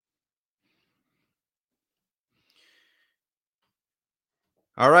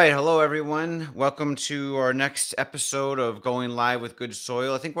All right. Hello, everyone. Welcome to our next episode of Going Live with Good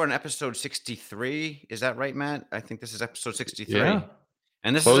Soil. I think we're on episode 63. Is that right, Matt? I think this is episode Yeah, 63.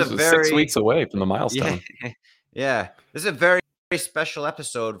 And this is a close is 6 very, weeks away from the yeah, milestone. yeah, this is a very, very special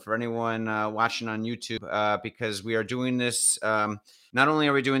episode for anyone watching on YouTube because we are doing this. Not only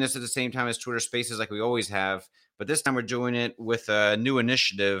are we doing this at the same time as Twitter Spaces like we always have, but this time we're doing it with a new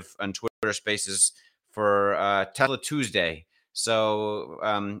initiative on Twitter Spaces for Tesla Tuesday. So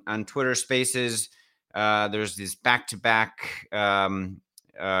on Twitter Spaces, there's these back-to-back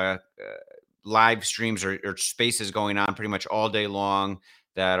live streams or spaces going on pretty much all day long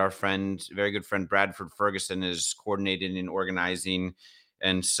that our friend, very good friend Bradford Ferguson, is coordinating and organizing.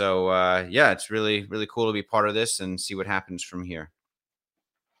 And so, yeah, it's really, really cool to be part of this and see what happens from here.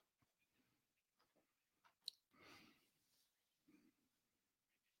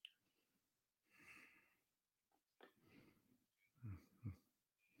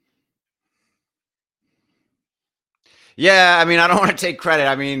 Yeah, I mean, I don't want to take credit.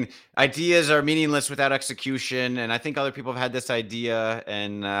 I mean, ideas are meaningless without execution, and I think other people have had this idea,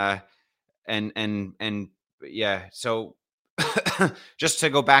 and yeah. So, just to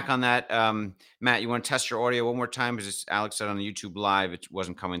go back on that, Matt, you want to test your audio one more time because Alex said on the YouTube live it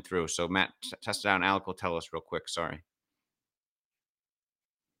wasn't coming through. So, Matt, test it out, and Alex will tell us real quick. Sorry.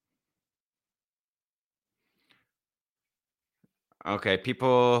 Okay,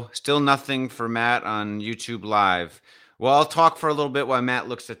 people still nothing for Matt on YouTube live. Well, I'll talk for a little bit while Matt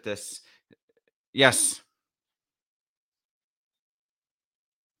looks at this. Yes.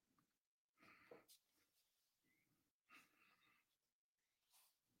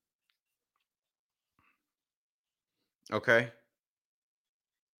 Okay.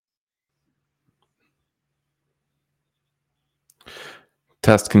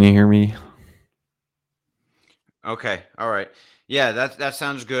 Test, can you hear me? Okay. All right. Yeah, that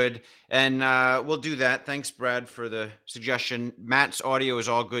sounds good. And we'll do that. Thanks, Brad, for the suggestion. Matt's audio is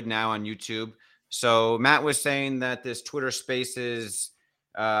all good now on YouTube. So Matt was saying that this Twitter Spaces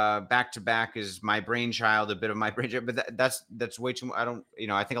back to back is my brainchild, a bit of my brainchild, but that's way too. I don't,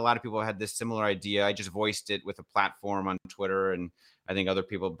 I think a lot of people had this similar idea. I just voiced it with a platform on Twitter, and I think other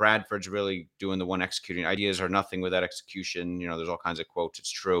people. Bradford's really doing the one executing. Ideas are nothing without execution. There's all kinds of quotes. It's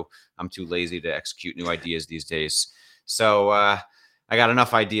true. I'm too lazy to execute new ideas these days. So I got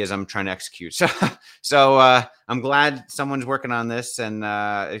enough ideas I'm trying to execute. So I'm glad someone's working on this, and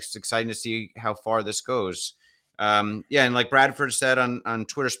it's exciting to see how far this goes. Yeah, and like Bradford said on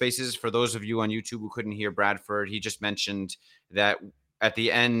Twitter Spaces, for those of you on YouTube who couldn't hear Bradford, he just mentioned that at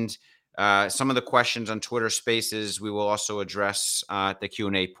the end, some of the questions on Twitter Spaces we will also address at the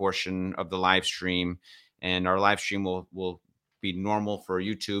Q&A portion of the live stream, and our live stream will be normal for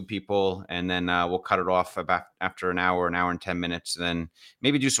YouTube people, and then we'll cut it off about after an hour and 10 minutes, and then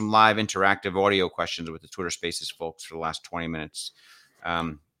maybe do some live interactive audio questions with the Twitter Spaces folks for the last 20 minutes.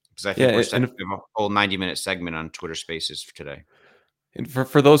 Because I think Yeah, we're set to have a whole 90-minute segment on Twitter Spaces for today. and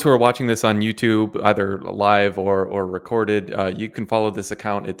for those who are watching this on YouTube, either live or recorded, you can follow this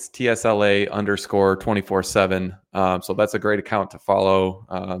account. It's TSLA_247. So that's a great account to follow.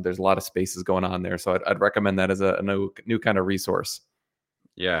 There's a lot of spaces going on there. So I'd recommend that as a new kind of resource.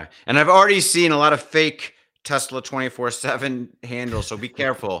 Yeah. And I've already seen a lot of fake Tesla 24/7 handles. So be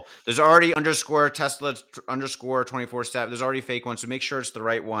careful. There's already underscore Tesla underscore 24/7. There's already fake ones. So make sure it's the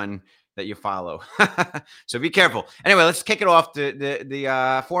right one that you follow. So be careful. Anyway, let's kick it off.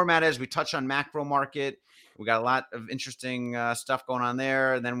 The format is we touch on macro market. We got a lot of interesting stuff going on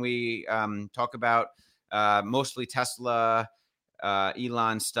there. And then we talk about mostly Tesla,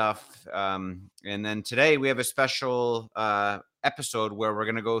 Elon stuff. And then today we have a special episode where we're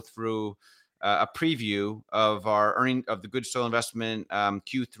going to go through a preview of the Good Soil Investment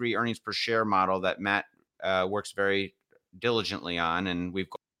Q3 earnings per share model that Matt works very diligently on, and we've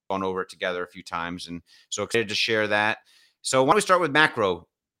gone over it together a few times, and so excited to share that. So why don't we start with macro?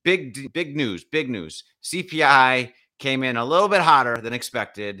 Big news. CPI came in a little bit hotter than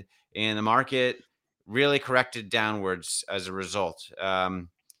expected, and the market really corrected downwards as a result.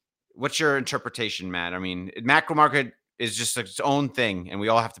 What's your interpretation, Matt? I mean, macro market is just its own thing, and we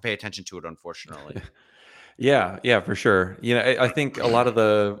all have to pay attention to it, unfortunately. Yeah, for sure. I think a lot of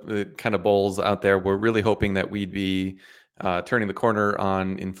the kind of bulls out there were really hoping that we'd be turning the corner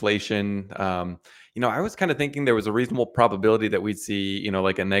on inflation. I was kind of thinking there was a reasonable probability that we'd see,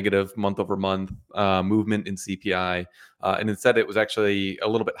 like a negative month over month movement in CPI, and instead it was actually a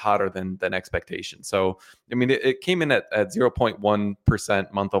little bit hotter than expectation. So, I mean, it came in at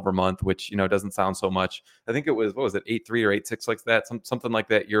 0.1% month over month, which doesn't sound so much. I think it was, what was it, 8.3 or 8.6, like that, something like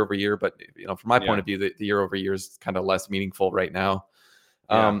that year over year. But from my point Yeah. of view, the year over year is kind of less meaningful right now.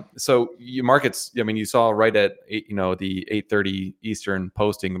 Yeah. So you markets, I mean, you saw right at the 8:30 Eastern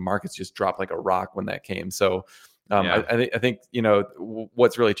posting, the markets just dropped like a rock when that came. So Yeah. I think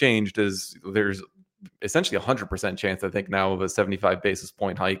what's really changed is there's essentially 100% chance, I think, now of a 75 basis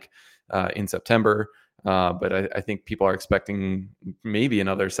point hike in September. But I think people are expecting maybe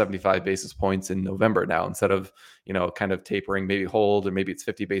another 75 basis points in November now, instead of kind of tapering, maybe hold, or maybe it's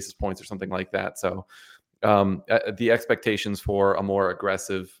 50 basis points or something like that. So the expectations for a more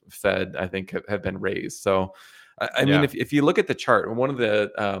aggressive Fed, I think, have been raised. So, I mean, Yeah. if you look at the chart, one of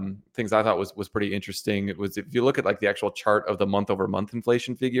the things I thought was pretty interesting was, if you look at like the actual chart of the month over month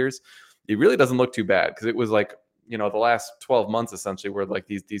inflation figures, it really doesn't look too bad, because it was like the last 12 months essentially were like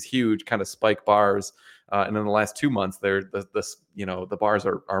these huge kind of spike bars, and in the last 2 months the bars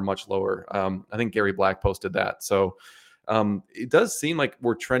are much lower. I think Gary Black posted that. So it does seem like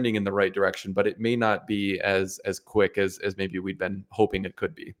we're trending in the right direction, but it may not be as quick as maybe we'd been hoping it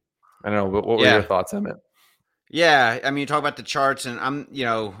could be. I don't know. What were your Yeah. thoughts, Emmett? Yeah. I mean, you talk about the charts, and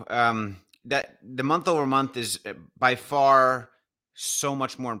that the month over month is by far so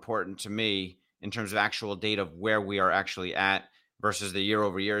much more important to me in terms of actual data of where we are actually at versus the year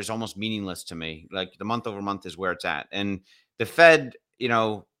over year is almost meaningless to me. Like the month over month is where it's at. And the Fed,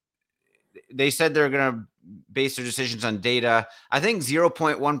 they said they're going to base their decisions on data. I think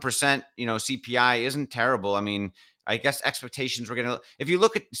 0.1%, CPI isn't terrible. I mean, I guess expectations were going to, if you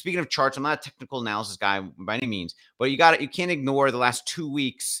look at, speaking of charts, I'm not a technical analysis guy by any means, but you can't ignore the last 2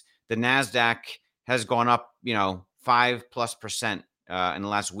 weeks. The NASDAQ has gone up, 5+% in the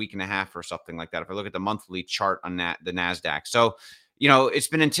last week and a half or something like that. If I look at the monthly chart on the NASDAQ. So, it's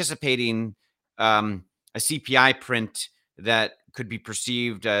been anticipating a CPI print that could be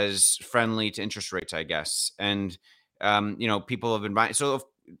perceived as friendly to interest rates, I guess. And, people have been buying. So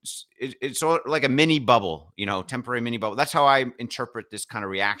it's sort of like a mini bubble, temporary mini bubble. That's how I interpret this kind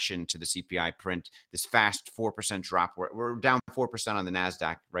of reaction to the CPI print, this fast 4% drop. We're down 4% on the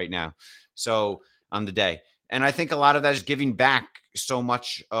NASDAQ right now. So on the day. And I think a lot of that is giving back so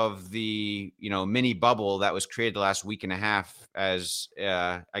much of the, mini bubble that was created the last week and a half, as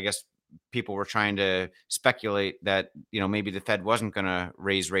I guess people were trying to speculate that, maybe the Fed wasn't going to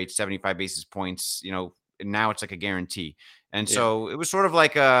raise rates 75 basis points, and now it's like a guarantee. And Yeah. so it was sort of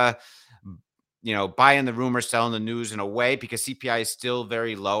like a, buying the rumor, selling the news in a way, because CPI is still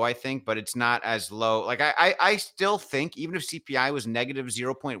very low, I think, but it's not as low. Like I still think, even if CPI was negative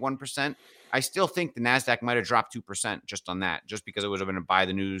 0.1%, I still think the NASDAQ might have dropped 2% just on that, just because it would have been a buy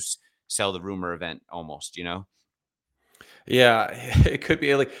the news, sell the rumor event almost, Yeah, it could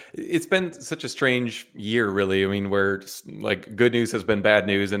be like, it's been such a strange year, really. I mean, where like good news has been bad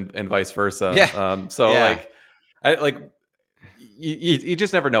news, and vice versa. Yeah. So Yeah. like, you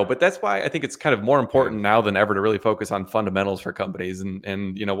just never know. But that's why I think it's kind of more Yeah. important now than ever to really focus on fundamentals for companies.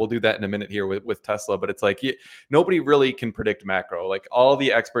 And we'll do that in a minute here with Tesla. But it's like nobody really can predict macro. Like all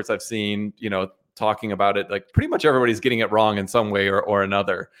the experts I've seen, talking about it, like pretty much everybody's getting it wrong in some way or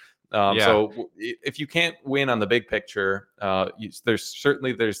another. Yeah. So if you can't win on the big picture, there's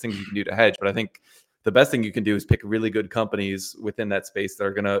things you can do to hedge. But I think the best thing you can do is pick really good companies within that space that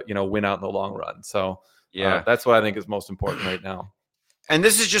are going to, win out in the long run. So Yeah. that's what I think is most important right now. And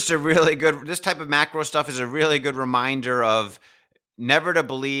this is just this type of macro stuff is a really good reminder of never to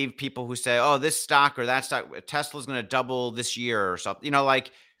believe people who say, oh, this stock or that stock, Tesla's going to double this year or something.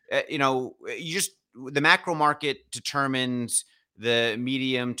 The macro market determines the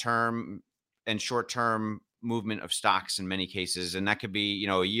medium term and short term movement of stocks in many cases. And that could be,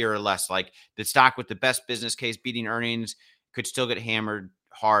 a year or less. Like the stock with the best business case beating earnings could still get hammered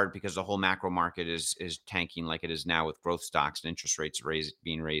hard because the whole macro market is tanking like it is now, with growth stocks and interest rates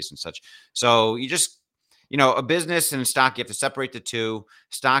being raised and such. So you just, a business and a stock, you have to separate the two.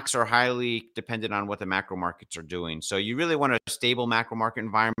 Stocks are highly dependent on what the macro markets are doing. So you really want a stable macro market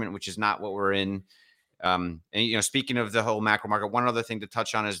environment, which is not what we're in. And, speaking of the whole macro market, one other thing to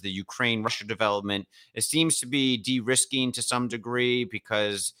touch on is the Ukraine-Russia development. It seems to be de-risking to some degree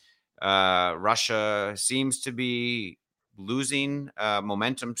because Russia seems to be losing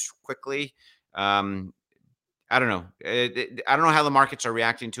momentum quickly. I don't know. I don't know how the markets are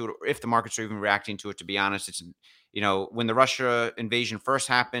reacting to it, or if the markets are even reacting to it, to be honest. It's, when the Russia invasion first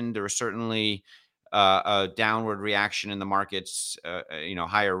happened, there was certainly a downward reaction in the markets,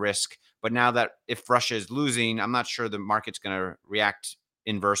 higher risk. But now that if Russia is losing, I'm not sure the market's going to react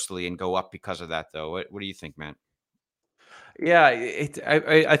inversely and go up because of that, though. What do you think, Matt? Yeah,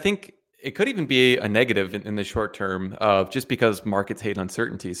 I think it could even be a negative in the short term, of just because markets hate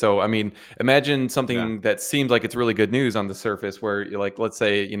uncertainty. So, I mean, imagine Yeah. something that seems like it's really good news on the surface, where you're like, let's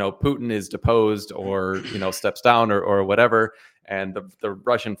say, Putin is deposed or, steps down or whatever. and the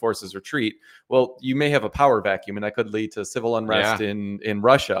Russian forces retreat, well, you may have a power vacuum, and that could lead to civil unrest in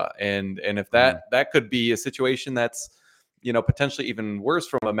Russia. And if that could be a situation that's, potentially even worse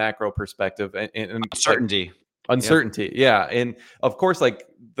from a macro perspective, and uncertainty. Uncertainty. Yeah. And of course, like,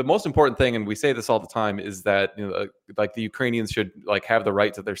 the most important thing, and we say this all the time, is that, like, the Ukrainians should, like, have the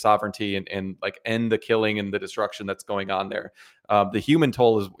right to their sovereignty, and like, end the killing and the destruction that's going on there. The human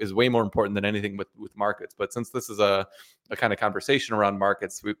toll is way more important than anything with markets. But since this is a kind of conversation around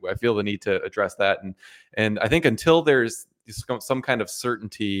markets, I feel the need to address that. And I think until there's some kind of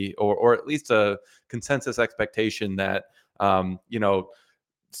certainty, or at least a consensus expectation that,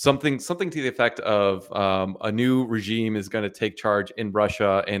 something to the effect of, a new regime is going to take charge in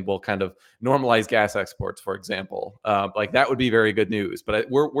Russia and will kind of normalize gas exports, for example. Like, that would be very good news, but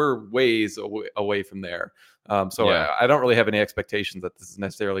we're ways away from there. So I don't really have any expectations that this is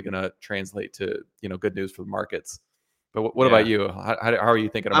necessarily going to translate to, good news for the markets. But what about you? How are you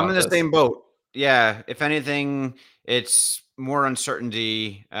thinking about this? I'm in the same boat. Yeah. If anything, it's more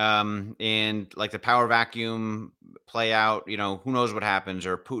uncertainty, and like the power vacuum play out. Who knows what happens?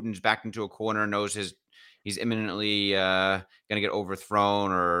 Or Putin's backed into a corner, knows he's imminently going to get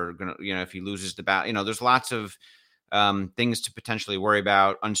overthrown, or if he loses the battle. There's lots of things to potentially worry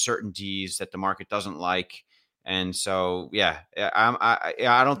about, uncertainties that the market doesn't like. And so,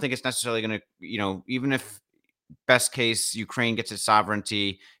 I don't think it's necessarily going to, even if best case Ukraine gets its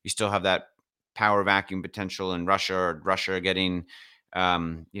sovereignty, you still have that power vacuum potential in Russia, or Russia getting,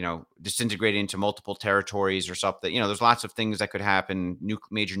 disintegrating into multiple territories or something. There's lots of things that could happen.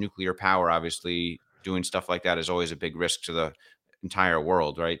 Major nuclear power, obviously, doing stuff like that is always a big risk to the entire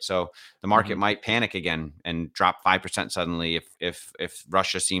world, right? So the market might panic again and drop 5% suddenly if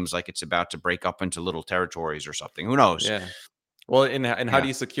Russia seems like it's about to break up into little territories or something. Who knows? Yeah. Well, and how do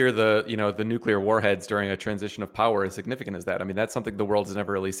you secure the nuclear warheads during a transition of power as significant as that? I mean, that's something the world has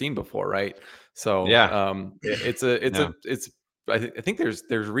never really seen before, right? So I think there's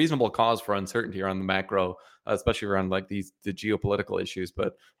reasonable cause for uncertainty around the macro, especially around like the geopolitical issues.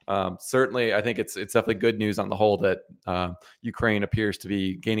 But certainly, I think it's definitely good news on the whole that Ukraine appears to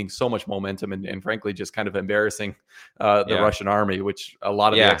be gaining so much momentum, and frankly, just kind of embarrassing the Russian army, which a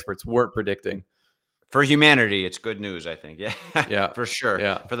lot of the experts weren't predicting. For humanity, it's good news, I think. Yeah, for sure.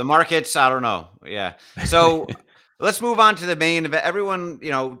 Yeah. For the markets, I don't know. Yeah. So let's move on to the main event. Everyone,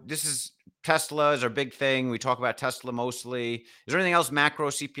 this is Tesla is our big thing. We talk about Tesla mostly. Is there anything else macro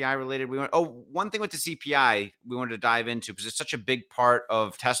CPI related? One thing with the CPI we wanted to dive into, because it's such a big part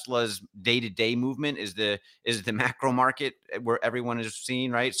of Tesla's day-to-day movement, is the macro market where everyone is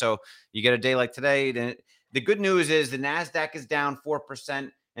seeing, right? So you get a day like today. The good news is the NASDAQ is down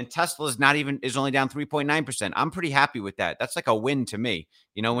 4%. And Tesla is only down 3.9%. I'm pretty happy with that. That's like a win to me.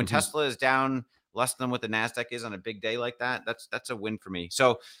 When Tesla is down less than what the NASDAQ is on a big day like that, that's a win for me.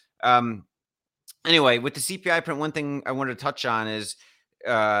 So anyway, with the CPI print, one thing I wanted to touch on is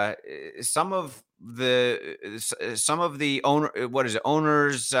some of the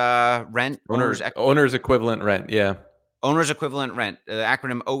owner's rent, owner's equivalent rent. Yeah. Owner's equivalent rent, the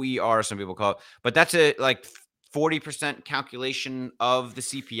acronym OER, some people call it, but that's a 40% calculation of the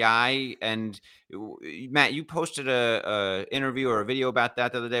CPI. And Matt, you posted a interview or a video about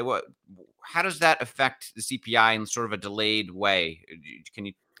that the other day. How does that affect the CPI in sort of a delayed way? Can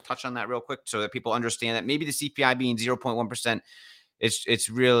you touch on that real quick so that people understand that maybe the CPI being 0.1%, it's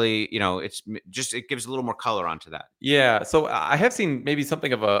really, it gives a little more color onto that. Yeah. So I have seen maybe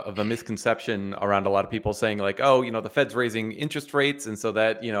something of a misconception around a lot of people saying like, oh, the Fed's raising interest rates, and so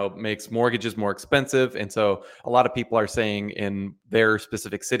that, makes mortgages more expensive. And so a lot of people are saying in their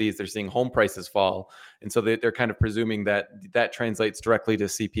specific cities, they're seeing home prices fall. And so they're kind of presuming that translates directly to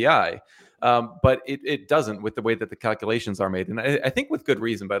CPI. But it doesn't, with the way that the calculations are made. And I think with good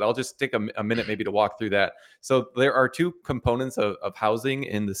reason, but I'll just take a minute maybe to walk through that. So there are two components of housing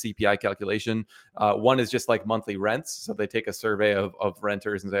in the CPI calculation. One is just like monthly rents. So they take a survey of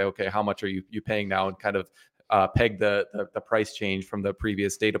renters and say, okay, how much are you paying now? And kind of peg the price change from the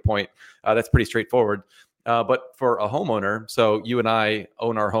previous data point. That's pretty straightforward. But for a homeowner, so you and I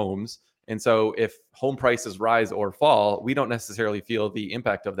own our homes. And so if home prices rise or fall, we don't necessarily feel the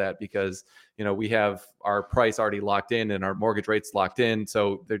impact of that because, we have our price already locked in and our mortgage rates locked in.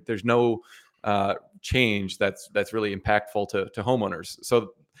 So there's no change that's really impactful to homeowners.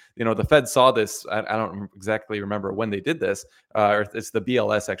 So the Fed saw this. I don't exactly remember when they did this, or it's the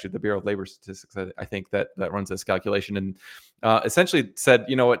BLS, actually, the Bureau of Labor Statistics, I think that runs this calculation, and essentially said,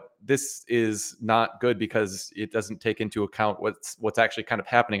 you know what, this is not good because it doesn't take into account what's actually kind of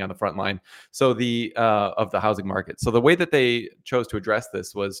happening on the front line. So of the housing market. So the way that they chose to address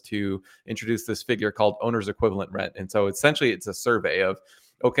this was to introduce this figure called owner's equivalent rent. And so essentially it's a survey of,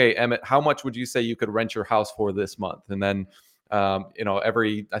 okay, Emmett, how much would you say you could rent your house for this month? And then I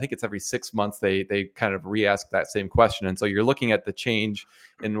think it's every 6 months they kind of re-ask that same question. And so you're looking at the change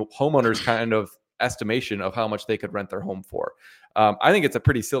in homeowners kind of estimation of how much they could rent their home for. I think it's a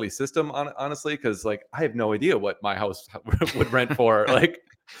pretty silly system, honestly, because like I have no idea what my house would rent for. Like,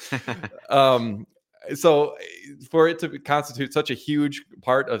 so for it to constitute such a huge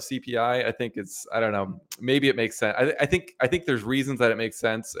part of CPI, I think I don't know, maybe it makes sense. I think there's reasons that it makes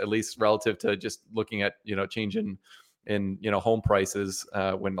sense, at least relative to just looking at, change in home prices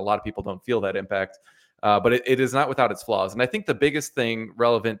when a lot of people don't feel that impact. But it is not without its flaws. And I think the biggest thing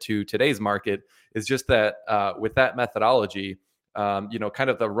relevant to today's market is just that with that methodology, kind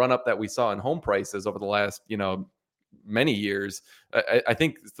of the run up that we saw in home prices over the last, many years, I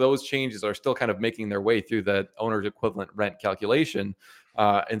think those changes are still kind of making their way through the owner's equivalent rent calculation.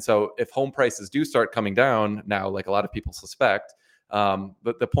 And so if home prices do start coming down now, like a lot of people suspect,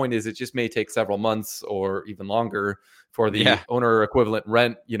 but the point is, it just may take several months or even longer for the owner equivalent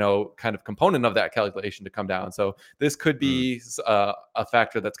rent, kind of component of that calculation to come down. So this could be a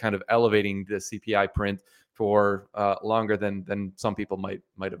factor that's kind of elevating the CPI print for longer than some people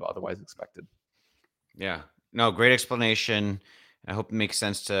might have otherwise expected. Yeah. No, great explanation. I hope it makes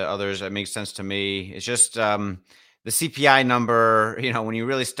sense to others. It makes sense to me. It's just the CPI number, when you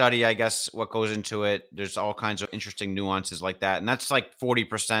really study, I guess, what goes into it, there's all kinds of interesting nuances like that. And that's like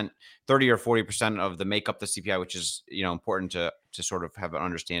 40%, 30 or 40% of the makeup the CPI, which is, important to sort of have an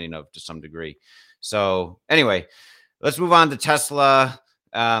understanding of to some degree. So anyway, let's move on to Tesla.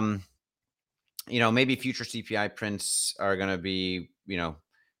 Maybe future CPI prints are going to be,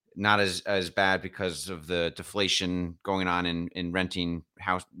 not as bad because of the deflation going on in renting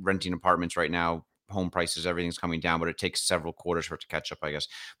apartments right now. Home prices, everything's coming down, but it takes several quarters for it to catch up, I guess.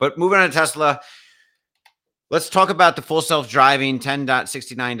 But moving on to Tesla, let's talk about the full self-driving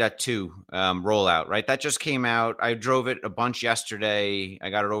 10.69.2 rollout, right? That just came out. I drove it a bunch yesterday. I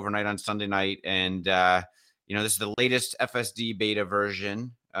got it overnight on Sunday night. And, this is the latest FSD beta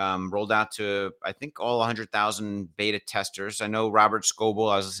version. Rolled out to, I think, all 100,000 beta testers. I know Robert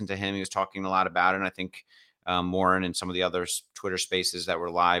Scoble, I was listening to him. He was talking a lot about it. And I think Warren and some of the other Twitter spaces that were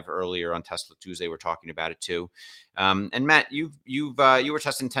live earlier on Tesla Tuesday were talking about it too. And Matt, you were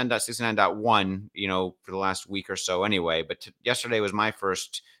testing 10.69.1, for the last week or so anyway. But yesterday was my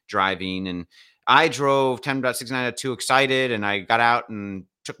first driving, and I drove 10.69.2 excited, and I got out and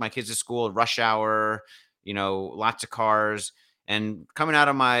took my kids to school at rush hour. Lots of cars. And coming out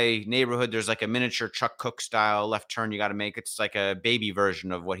of my neighborhood, there's like a miniature Chuck Cook style left turn you got to make. It's like a baby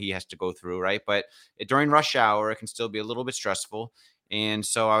version of what he has to go through, right? But during rush hour, it can still be a little bit stressful. And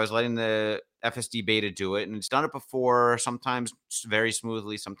so I was letting the FSD beta do it. And it's done it before, sometimes very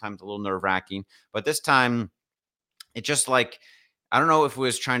smoothly, sometimes a little nerve-wracking. But this time, it just like, I don't know if it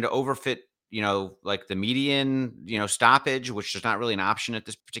was trying to overfit like the median, stoppage, which is not really an option at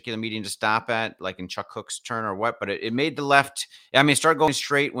this particular median to stop at, like in Chuck Cook's turn or what, but it made the left. It started going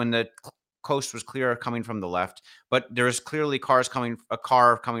straight when the coast was clear coming from the left, but there was clearly a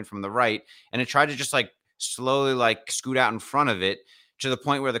car coming from the right. And it tried to just like slowly like scoot out in front of it to the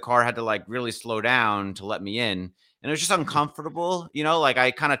point where the car had to like really slow down to let me in. And it was just uncomfortable, like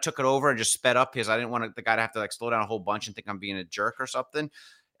I kind of took it over and just sped up because I didn't want the guy to have to like slow down a whole bunch and think I'm being a jerk or something.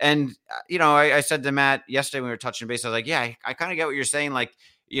 And, I said to Matt yesterday when we were touching base, I was like, yeah, I kind of get what you're saying. Like,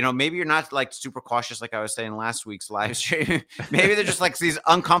 maybe you're not like super cautious, like I was saying last week's live stream. Maybe they're just like these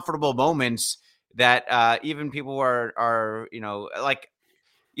uncomfortable moments that even people are,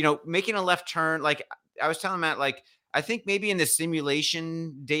 making a left turn. Like I was telling Matt, like, I think maybe in the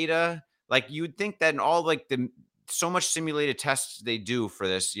simulation data, like you would think that in all like so much simulated tests they do for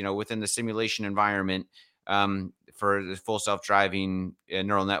this, within the simulation environment, for the full self-driving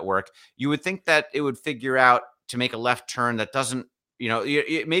neural network, you would think that it would figure out to make a left turn that doesn't,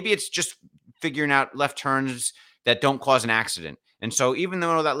 maybe it's just figuring out left turns that don't cause an accident. And so even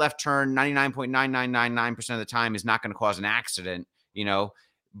though that left turn 99.9999% of the time is not going to cause an accident,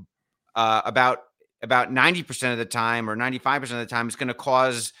 about 90% of the time or 95% of the time, it's going to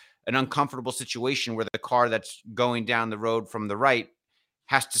cause an uncomfortable situation where the car that's going down the road from the right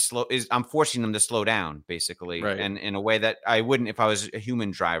has to slow is I'm forcing them to slow down basically, Right. and in a way that I wouldn't if I was a human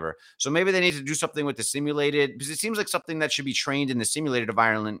driver. So maybe they need to do something with the simulated, because it seems like something that should be trained in the simulated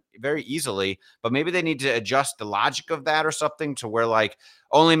environment very easily, but maybe they need to adjust the logic of that or something to where like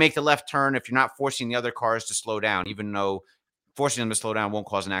only make the left turn if you're not forcing the other cars to slow down, even though forcing them to slow down won't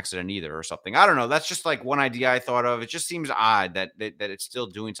cause an accident either or something. I don't know. That's just like one idea I thought of. It just seems odd that it's still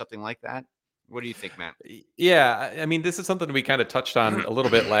doing something like that. What do you think, Matt? Yeah, I mean, this is something we kind of touched on a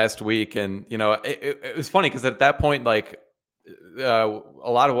little bit last week, and it was funny because at that point, like, a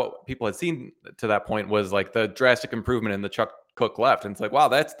lot of what people had seen to that point was like the drastic improvement in the Chuck Cook left, and it's like, wow,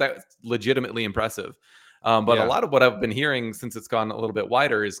 that's legitimately impressive. But a Yeah. lot of what I've been hearing since it's gone a little bit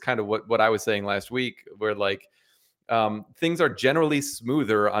wider is kind of what I was saying last week, where like things are generally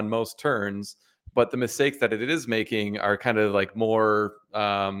smoother on most turns, but the mistakes that it is making are kind of like more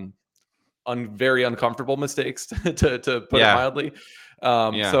very uncomfortable mistakes to put it Yeah. mildly.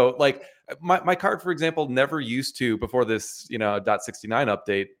 Yeah. So like my card, for example, never used to before this, .69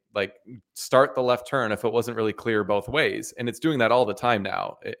 update, like start the left turn if it wasn't really clear both ways, and it's doing that all the time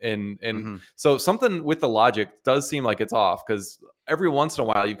now. And Mhm. so something with the logic does seem like it's off, because every once in a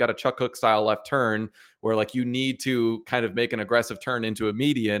while you've got a Chuck Cook style left turn where like you need to kind of make an aggressive turn into a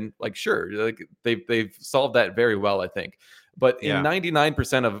median. Like sure, like they've solved that very well, I think. But in Yeah.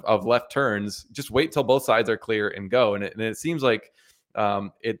 99% of left turns, just wait till both sides are clear and go. And it seems like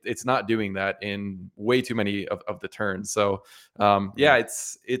it's not doing that in way too many of the turns. So Yeah. yeah,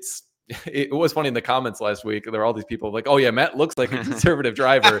 it was funny in the comments last week. There were all these people like, "Oh yeah, Matt looks like a conservative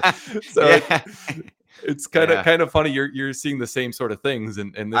driver." So Yeah. it's kind of Yeah. kind of funny. You're seeing the same sort of things,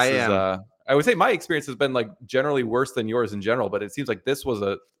 and I this is am. I would say my experience has been like generally worse than yours in general, but it seems like this was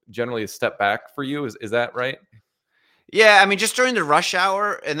a generally a step back for you. Is that right? Yeah, I mean, just during the rush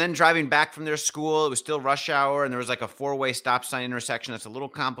hour and then driving back from their school, it was still rush hour and there was like a four-way stop sign intersection that's a little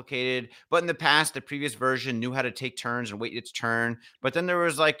complicated. But in the past, the previous version knew how to take turns and wait its turn. But then there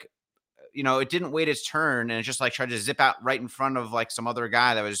was like, it didn't wait its turn and it just like tried to zip out right in front of like some other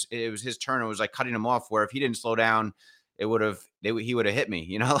guy it was his turn. It was like cutting him off where if he didn't slow down, he would have hit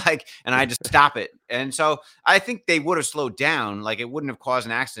me, like, and I had to stop it. And so I think they would have slowed down. Like it wouldn't have caused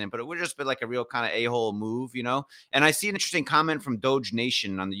an accident, but it would have just been like a real kind of a-hole move. And I see an interesting comment from Doge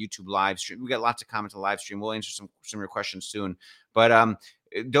Nation on the YouTube live stream. We got lots of comments on the live stream. We'll answer some of your questions soon. But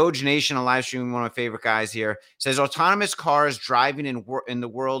Doge Nation on live stream, one of my favorite guys here, says autonomous cars driving in the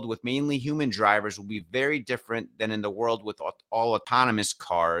world with mainly human drivers will be very different than in the world with all autonomous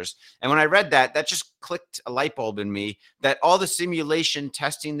cars. And when I read that, that just clicked a light bulb in me that all the simulation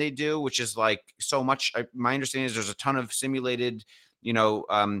testing they do, which is like so much, my understanding is there's a ton of simulated,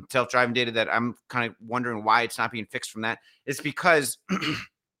 self-driving data that I'm kind of wondering why it's not being fixed from that. It's because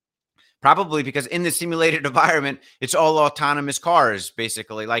probably because in the simulated environment, it's all autonomous cars,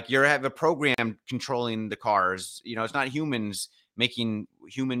 basically. Like you have a program controlling the cars. It's not humans making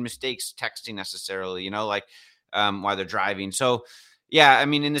human mistakes texting necessarily, like while they're driving. So, yeah, I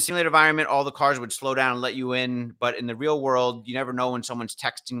mean, in the simulated environment, all the cars would slow down and let you in. But in the real world, you never know when someone's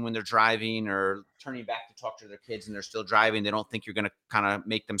texting when they're driving or turning back to talk to their kids and they're still driving. They don't think you're going to kind of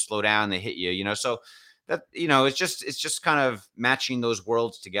make them slow down. They hit you. So that it's just kind of matching those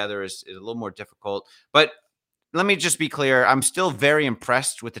worlds together is a little more difficult. But let me just be clear, I'm still very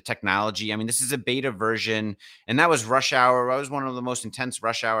impressed with the technology. I mean, this is a beta version, and that was rush hour. That was one of the most intense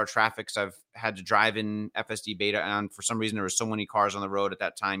rush hour traffics I've had to drive in FSD beta on. For some reason, there were so many cars on the road at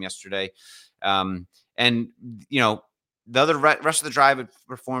that time yesterday. And the other rest of the drive, it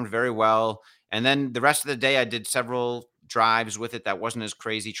performed very well. And then the rest of the day, I did several drives with it that wasn't as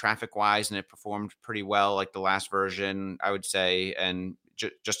crazy traffic wise, and it performed pretty well, like the last version, I would say, and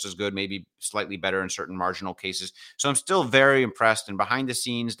just as good, maybe slightly better in certain marginal cases. So I'm still very impressed. And behind the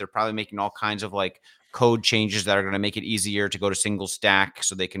scenes, they're probably making all kinds of like code changes that are going to make it easier to go to single stack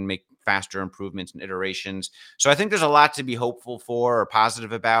so they can make faster improvements and iterations. So I think there's a lot to be hopeful for or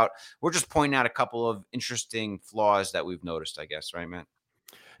positive about. We're just pointing out a couple of interesting flaws that we've noticed, I guess, right, Matt?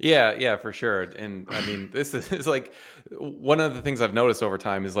 Yeah, yeah, for sure. And I mean, this is like one of the things I've noticed over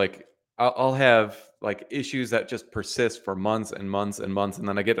time is like I'll have like issues that just persist for months and months and months, and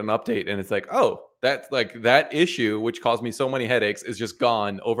then I get an update, and it's like, oh, that's like that issue which caused me so many headaches is just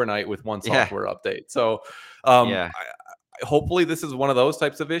gone overnight with one Yeah. software update. So, um, Yeah. hopefully this is one of those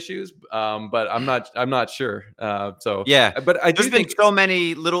types of issues, but I'm not sure. Yeah. But I There's do been think, so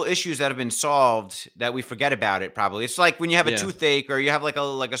many little issues that have been solved that we forget about it probably. It's like when you have a yeah, toothache or you have like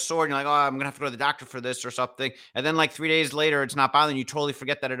a sword and you're like, "Oh, I'm going to have to go to the doctor for this or something." And then like 3 days later it's not bothering you, totally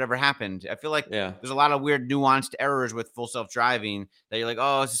forget that it ever happened. I feel like yeah. there's a lot of weird nuanced errors with full self-driving that you're like,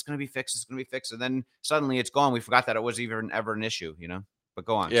 "Oh, is this going to be fixed? It's going to be fixed." And then suddenly it's gone. We forgot that it was even ever an issue. But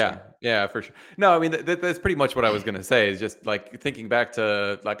go on. Yeah, Sorry. yeah, for sure. No, I mean that's pretty much what I was going to say. Is just like thinking back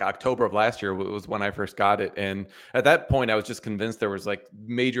to like October of last year was when I first got it, and at that point I was just convinced there was like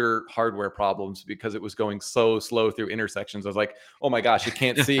major hardware problems because it was going so slow through intersections. I was like, oh my gosh, you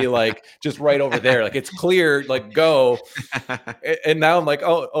can't see like just right over there, like it's clear, like go. And now I'm like,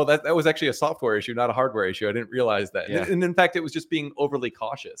 oh, that was actually a software issue, not a hardware issue. I didn't realize that, Yeah. and in fact, it was just being overly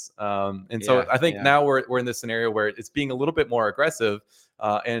cautious. And so Yeah. I think Yeah. now we're in this scenario where it's being a little bit more aggressive.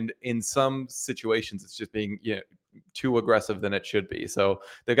 And in some situations, it's just being too aggressive than it should be. So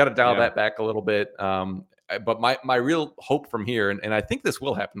they've got to dial Yeah. that back a little bit. But my real hope from here, and I think this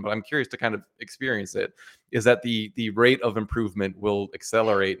will happen, but I'm curious to kind of experience it, is that the rate of improvement will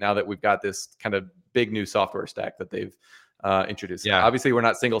accelerate now that we've got this kind of big new software stack that they've introduced. Yeah. Obviously, we're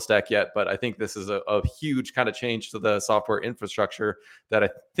not single stack yet, but I think this is a huge kind of change to the software infrastructure that I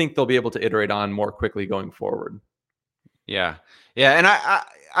think they'll be able to iterate on more quickly going forward. Yeah. Yeah. And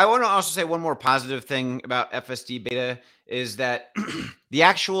I want to also say one more positive thing about FSD beta is that the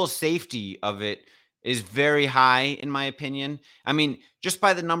actual safety of it is very high, in my opinion. I mean, just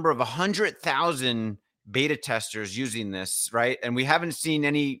by the number of 100,000 beta testers using this, right? And we haven't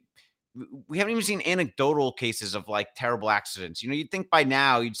even seen anecdotal cases of like terrible accidents. You'd think by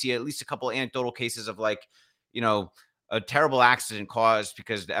now you'd see at least a couple of anecdotal cases of like, a terrible accident caused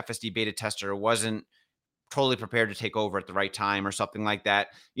because the FSD beta tester wasn't totally prepared to take over at the right time or something like that.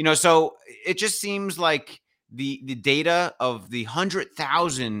 So it just seems like the data of the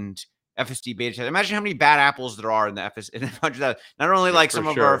 100,000 FSD beta testers. Imagine how many bad apples there are in the FSD. 100,000. Not only like some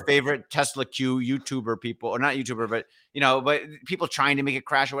of our favorite Tesla Q YouTuber people, or not YouTuber, but but people trying to make it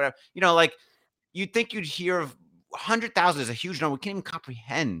crash or whatever. Like you'd think you'd hear of 100,000 is a huge number. We can't even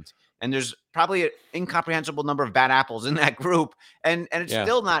comprehend. And there's probably an incomprehensible number of bad apples in that group, and it's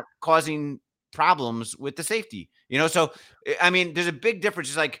still not causing problems with the safety, so I mean there's a big difference.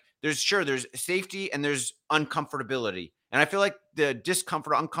 It's like there's safety and there's uncomfortability, and I feel like the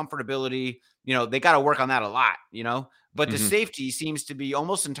uncomfortability, they got to work on that a lot, but the safety seems to be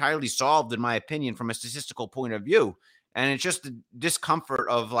almost entirely solved, in my opinion, from a statistical point of view. And it's just the discomfort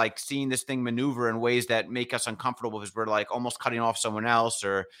of like seeing this thing maneuver in ways that make us uncomfortable because we're like almost cutting off someone else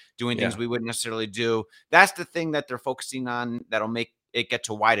or doing things we wouldn't necessarily do. That's the thing that they're focusing on that'll make it get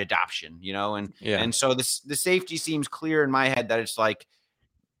to wide adoption, and so the safety seems clear in my head that it's like,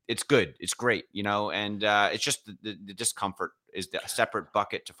 it's good, it's great, and it's just the discomfort is the separate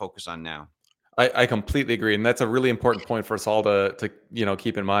bucket to focus on now. I completely agree, and that's a really important point for us all to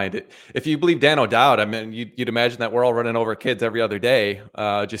keep in mind. If you believe Dan O'Dowd, I mean, you'd imagine that we're all running over kids every other day,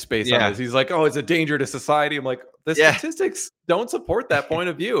 just based on this. He's like, "Oh, it's a danger to society." I'm like, the statistics don't support that point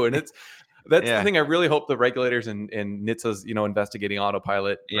of view, and that's the thing. I really hope the regulators and NHTSA's investigating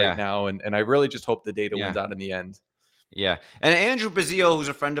autopilot right now, and I really just hope the data wins out in the end. Yeah. And Andrew Bazio, who's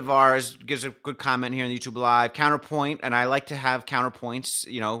a friend of ours, gives a good comment here on YouTube Live. Counterpoint, and I like to have counterpoints.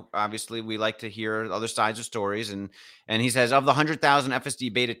 Obviously, we like to hear other sides of stories. And he says, of the 100,000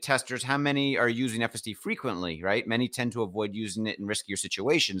 FSD beta testers, how many are using FSD frequently, right? Many tend to avoid using it in riskier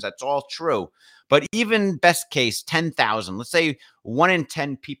situations. That's all true. But even best case, 10,000, let's say 1 in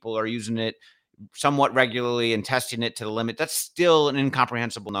 10 people are using it somewhat regularly and testing it to the limit. That's still an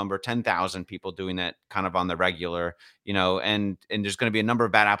incomprehensible number. 10,000 people doing that kind of on the regular, and there's going to be a number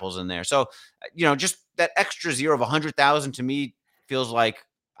of bad apples in there. So, just that extra zero of 100,000 to me feels like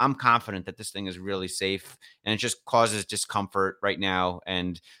I'm confident that this thing is really safe, and it just causes discomfort right now.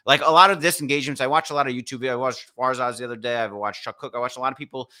 And like a lot of disengagements, I watch a lot of YouTube. I watched Farzaz the other day. I've watched Chuck Cook. I watched a lot of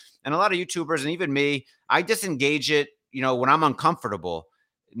people and a lot of YouTubers, and even me. I disengage it, when I'm uncomfortable.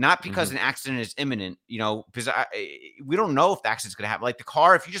 Not because an accident is imminent, because we don't know if the accident's going to happen. Like the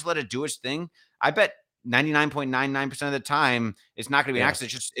car, if you just let it do its thing, I bet 99.99% of the time it's not going to be an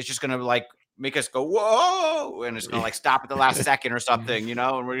accident. It's just going to like make us go, whoa, and it's going to like stop at the last second or something,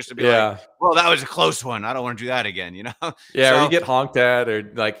 and we're just going to be like, well, that was a close one. I don't want to do that again, Yeah, so, or you get honked at,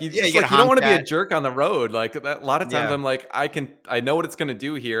 or like you don't want to be a jerk on the road. Like that, a lot of times I'm like, I know what it's going to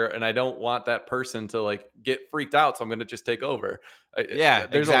do here, and I don't want that person to like get freaked out, so I'm going to just take over.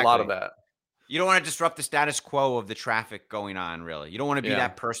 There's a lot of that. You don't want to disrupt the status quo of the traffic going on, really. You don't want to be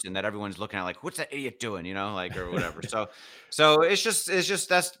that person that everyone's looking at like, what's that idiot doing, like, or whatever. So it's just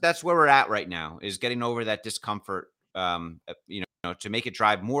that's where we're at right now, is getting over that discomfort, to make it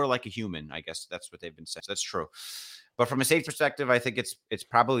drive more like a human. I guess that's what they've been saying. So that's true. But from a safety perspective, I think it's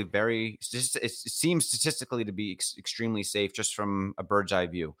probably it seems statistically to be extremely safe just from a bird's eye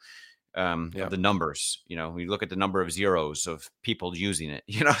view. Of the numbers, when you look at the number of zeros of people using it,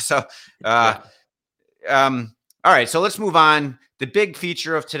 so All right, so let's move on. The big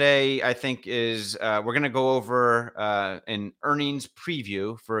feature of today, I think, is we're going to go over an earnings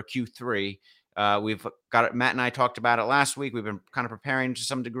preview for Q3. We've got it. Matt and I talked about it last week. We've been kind of preparing to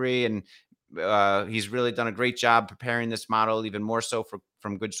some degree, and he's really done a great job preparing this model, even more so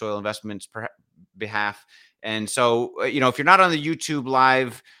from Good Soil Investments behalf. And so, if you're not on the YouTube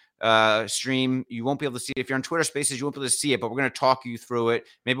live stream, you won't be able to see it. If you're on Twitter Spaces, you won't be able to see it, but we're going to talk you through it.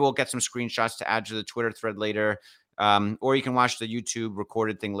 Maybe we'll get some screenshots to add to the Twitter thread later, or you can watch the YouTube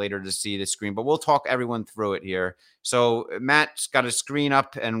recorded thing later to see the screen. But we'll talk everyone through it here. So Matt's got a screen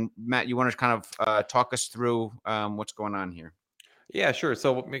up, and Matt, you want to kind of talk us through what's going on here? Yeah, sure.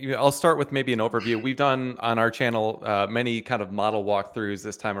 So I'll start with maybe an overview. We've done on our channel many kind of model walkthroughs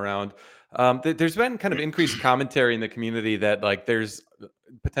this time around. There's been kind of increased commentary in the community that like there's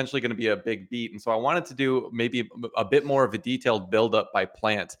potentially going to be a big beat, and so I wanted to do maybe a bit more of a detailed build up by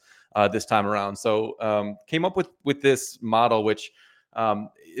plant this time around. So came up with this model, which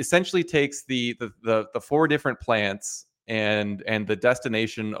essentially takes the 4 different plants and the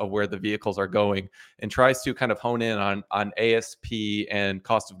destination of where the vehicles are going, and tries to kind of hone in on ASP and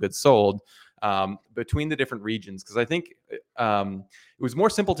cost of goods sold between the different regions. Because I think it was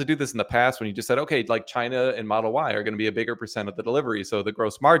more simple to do this in the past when you just said, okay, like China and Model Y are going to be a bigger percent of the delivery, so the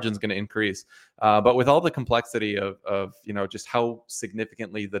gross margin is going to increase. But with all the complexity of just how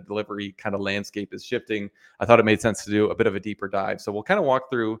significantly the delivery kind of landscape is shifting, I thought it made sense to do a bit of a deeper dive. So we'll kind of walk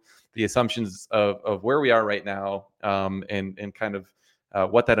through the assumptions of where we are right now, and kind of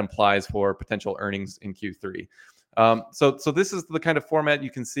what that implies for potential earnings in Q3. So this is the kind of format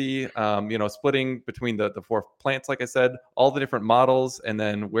you can see, splitting between the 4 plants, like I said, all the different models, and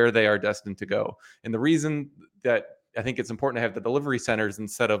then where they are destined to go. And the reason that I think it's important to have the delivery centers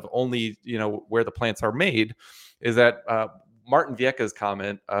instead of only, where the plants are made is that Martin Viecha's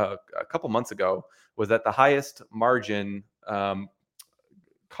comment a couple months ago was that the highest margin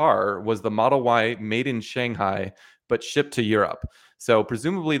car was the Model Y made in Shanghai, but shipped to Europe. So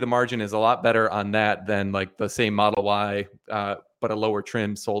presumably the margin is a lot better on that than like the same Model Y, but a lower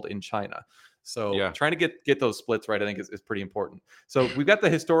trim sold in China. So trying to get those splits right, I think is pretty important. So we've got the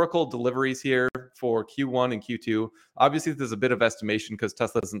historical deliveries here for Q1 and Q2. Obviously, there's a bit of estimation because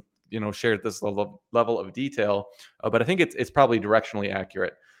Tesla doesn't, share this level of detail, but I think it's probably directionally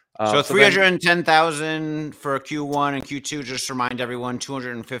accurate. So 310,000 for Q1 and Q2. Just remind everyone,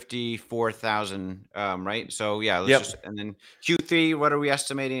 254,000, right? So let's and then Q3. What are we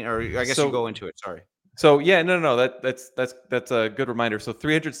estimating? Or I guess you go into it. Sorry. So no, that's a good reminder. So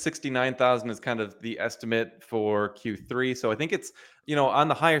 369,000 is kind of the estimate for Q3. So I think it's on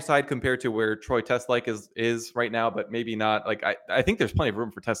the higher side compared to where Troy Tesla is right now, but maybe not. Like I think there's plenty of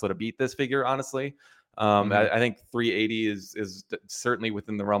room for Tesla to beat this figure, honestly. I think 380 is certainly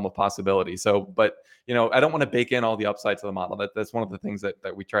within the realm of possibility. So, but I don't want to bake in all the upsides of the model. That's one of the things that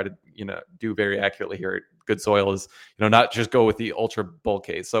we try to do very accurately here at Good Soil is not just go with the ultra bull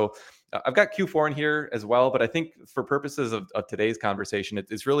case. So I've got Q4 in here as well, but I think for purposes of today's conversation,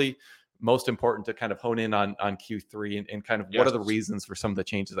 it's really most important to kind of hone in on Q3 and kind of what are the reasons for some of the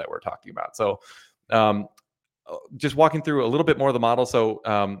changes that we're talking about. So just walking through a little bit more of the model. So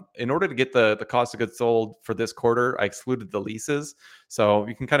in order to get the cost of goods sold for this quarter, I excluded the leases. So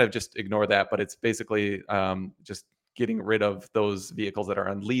you can kind of just ignore that, but it's basically just getting rid of those vehicles that are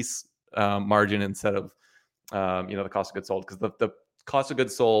on lease margin instead of the cost of goods sold, because the cost of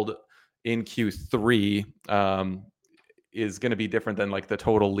goods sold in Q3 is going to be different than like the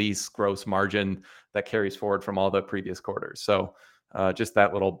total lease gross margin that carries forward from all the previous quarters. So just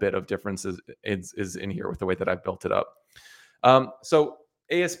that little bit of difference is in here with the way that I've built it up. So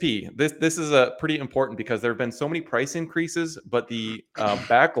ASP, this is a pretty important because there have been so many price increases, but the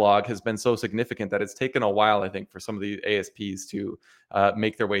backlog has been so significant that it's taken a while, I think, for some of the ASPs to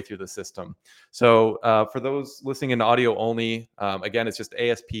make their way through the system. So for those listening in audio only, again, it's just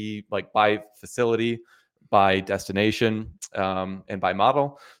ASP like by facility, by destination, and by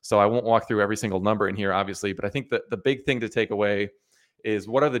model. So I won't walk through every single number in here, obviously, but I think that the big thing to take away is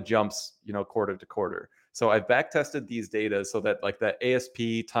what are the jumps, quarter to quarter. So I've back tested these data so that like the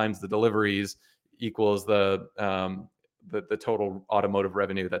ASP times the deliveries equals the total automotive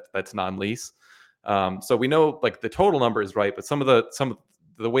revenue that's non-lease. So we know like the total number is right, but some of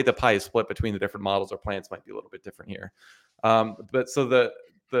the way the pie is split between the different models or plants might be a little bit different here. But so the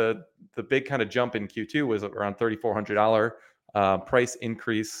big kind of jump in Q2 was around $3,400 price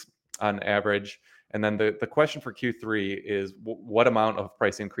increase on average. And then the question for Q3 is what amount of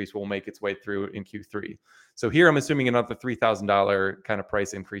price increase will make its way through in Q3? So here I'm assuming another $3,000 kind of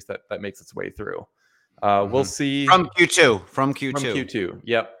price increase that makes its way through. We'll see from Q2.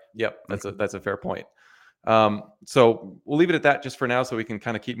 Yep. That's a fair point. So we'll leave it at that just for now, so we can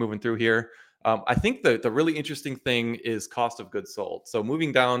kind of keep moving through here. I think the really interesting thing is cost of goods sold. So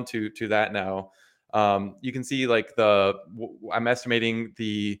moving down to that now, you can see like I'm estimating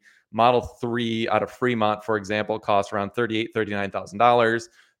the Model 3 out of Fremont, for example, costs around $39,000.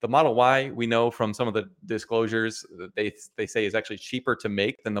 The Model Y, we know from some of the disclosures, they say is actually cheaper to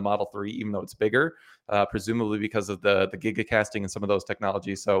make than the Model 3, even though it's bigger, presumably because of the gigacasting and some of those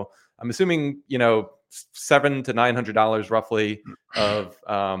technologies. So I'm assuming, $700 to $900 roughly of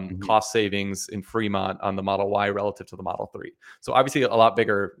cost savings in Fremont on the Model Y relative to the Model 3. So obviously a lot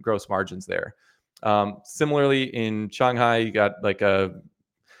bigger gross margins there. Similarly, in Shanghai, you got like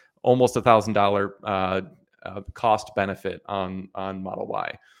almost $1,000 cost benefit on Model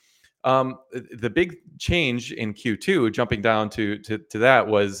Y. The big change in Q2, jumping down to that,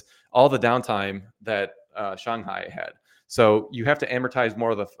 was all the downtime that Shanghai had. So you have to amortize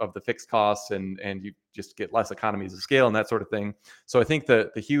more of the fixed costs, and you just get less economies of scale and that sort of thing. So I think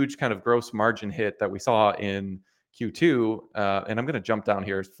the huge kind of gross margin hit that we saw in Q2, and I'm going to jump down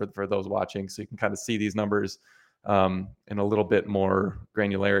here for those watching, so you can kind of see these numbers in a little bit more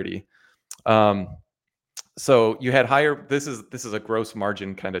granularity. So you had higher. This is a gross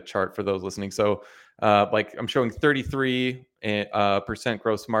margin kind of chart for those listening. So like I'm showing 33%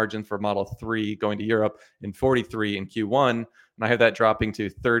 gross margin for Model 3 going to Europe, and 43 in Q1, and I have that dropping to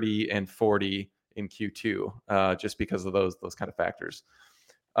 30 and 40 in Q2, just because of those kind of factors.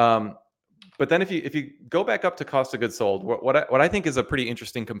 But then if you go back up to cost of goods sold, what I think is a pretty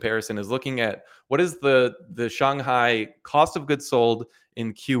interesting comparison is looking at what is the Shanghai cost of goods sold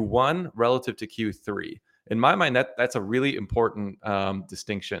in Q1 relative to Q3. In my mind, that's a really important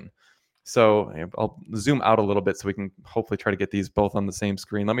distinction. So I'll zoom out a little bit so we can hopefully try to get these both on the same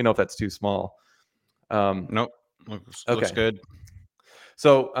screen. Let me know if that's too small. Nope. Looks good.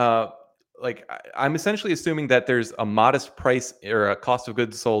 So like I'm essentially assuming that there's a modest price or a cost of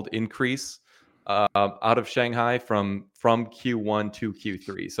goods sold increase out of Shanghai from Q1 to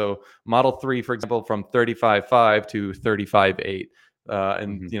Q3. So Model 3, for example, from 35.5 to 35.8.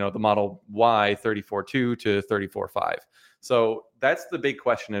 And the Model Y 34.2 to 34.5. So that's the big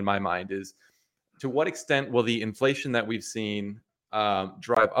question in my mind, is to what extent will the inflation that we've seen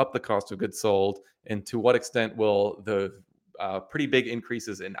drive up the cost of goods sold, and to what extent will the pretty big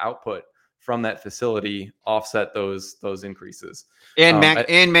increases in output from that facility offset those increases? And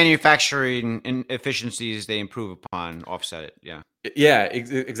manufacturing and efficiencies they improve upon offset it. Yeah,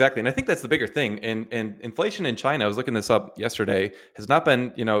 exactly. And I think that's the bigger thing. And inflation in China, I was looking this up yesterday, has not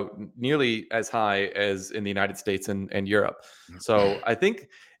been, nearly as high as in the United States and Europe. So I think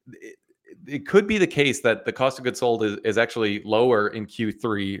it could be the case that the cost of goods sold is actually lower in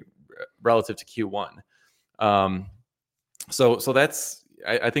Q3 relative to Q1. So that's,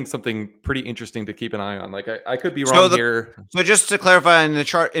 I think, something pretty interesting to keep an eye on. Like I could be wrong here. So just to clarify, in the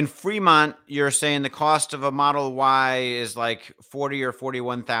chart in Fremont, you're saying the cost of a Model Y is like 40 or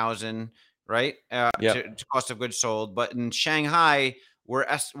 41,000, right? To cost of goods sold. But in Shanghai,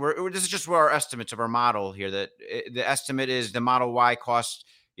 this is just our estimates of our model here. That the estimate is the Model Y costs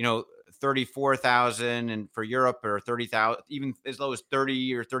 34,000, and for Europe, or 30,000, even as low as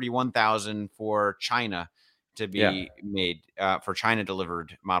 30 or 31,000 for China to be made, for China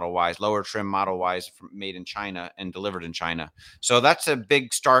delivered Model Ys, lower trim Model Ys made in China and delivered in China. So that's a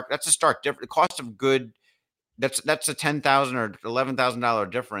stark difference. The cost of good, that's a $10,000 or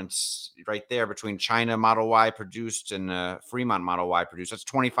 $11,000 difference right there between China Model Y produced and Fremont Model Y produced. That's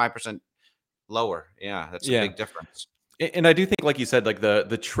 25% lower. Yeah, that's a big difference. And I do think, like you said, like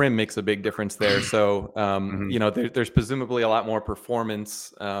the trim makes a big difference there. So, there's presumably a lot more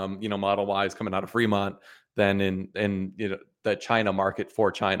performance, Model Ys coming out of Fremont than in the China market for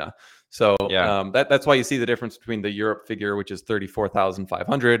China. So that's why you see the difference between the Europe figure, which is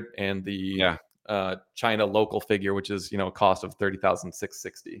 34,500, and the China local figure, which is cost of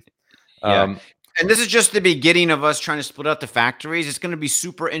 30,660. And this is just the beginning of us trying to split out the factories. It's going to be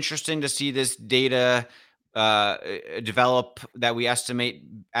super interesting to see this data develop, that we estimate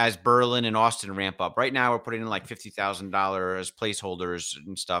as Berlin and Austin ramp up. Right now we're putting in like $50,000 as placeholders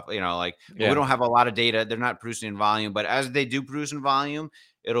and stuff, we don't have a lot of data. They're not producing in volume, but as they do produce in volume,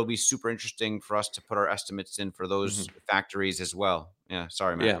 it'll be super interesting for us to put our estimates in for those factories as well.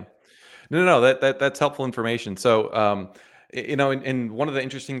 Sorry, Matt. No, that's helpful information. So and one of the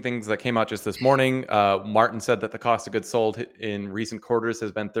interesting things that came out just this morning, Martin said that the cost of goods sold in recent quarters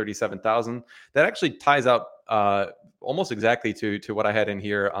has been 37,000. That actually ties out almost exactly to what I had in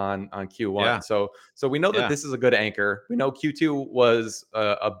here on Q1. So we know that this is a good anchor. We know Q2 was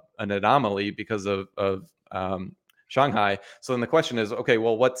an anomaly because of Shanghai. So then the question is, okay,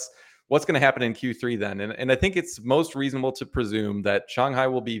 well, what's what's going to happen in Q3 then? And I think it's most reasonable to presume that Shanghai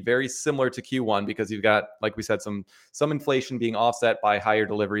will be very similar to Q1 because you've got, like we said, some inflation being offset by higher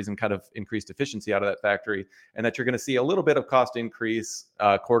deliveries and kind of increased efficiency out of that factory, and that you're going to see a little bit of cost increase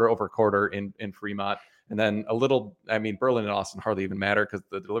quarter over quarter in Fremont. And then a little, I mean, Berlin and Austin hardly even matter because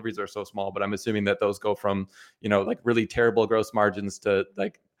the deliveries are so small, but I'm assuming that those go from, like really terrible gross margins to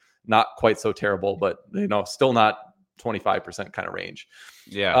like not quite so terrible, but, still not 25% kind of range.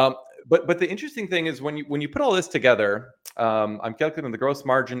 Yeah. But the interesting thing is when you put all this together, I'm calculating the gross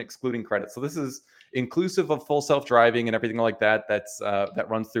margin excluding credit. So this is inclusive of full self-driving and everything like that. That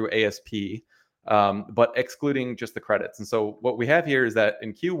runs through ASP, but excluding just the credits. And so what we have here is that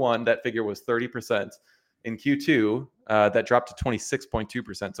in Q1, that figure was 30%. In Q2, that dropped to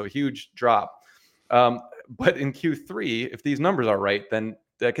 26.2%. So a huge drop. But in Q3, if these numbers are right, then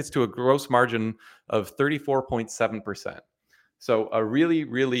that gets to a gross margin of 34.7%. So a really,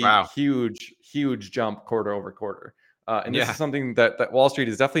 really huge jump quarter over quarter. And this is something that Wall Street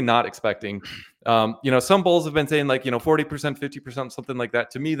is definitely not expecting. Some bulls have been saying like, 40%, 50%, something like that.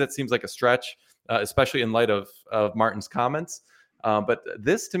 To me, that seems like a stretch, especially in light of Martin's comments. But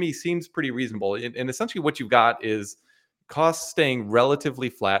this to me seems pretty reasonable. And essentially what you've got is costs staying relatively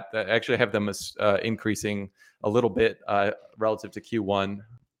flat. I actually have them increasing a little bit relative to Q1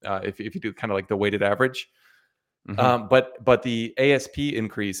 if you do kind of like the weighted average. Mm-hmm. But the ASP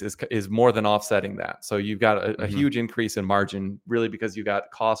increase is more than offsetting that. So you've got a huge increase in margin, really, because you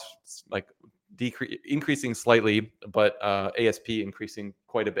got costs like increasing slightly, but ASP increasing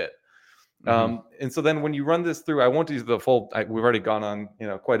quite a bit. And so then when you run this through, I won't do the full. We've already gone on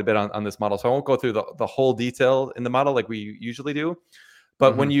quite a bit on this model, so I won't go through the whole detail in the model like we usually do.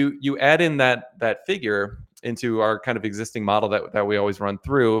 But when you add in that figure into our kind of existing model that we always run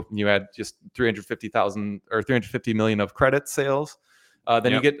through, you add just 350,000 or 350 million of credit sales.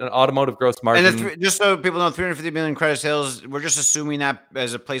 Then you get an automotive gross margin. And just so people know, 350 million credit sales, we're just assuming that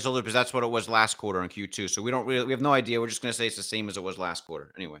as a placeholder because that's what it was last quarter in Q2. So we have no idea. We're just going to say it's the same as it was last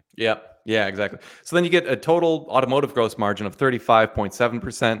quarter anyway. Yeah, exactly. So then you get a total automotive gross margin of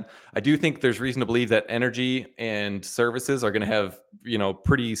 35.7%. I do think there's reason to believe that energy and services are going to have,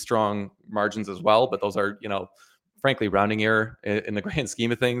 pretty strong margins as well, but those are, frankly, rounding error in the grand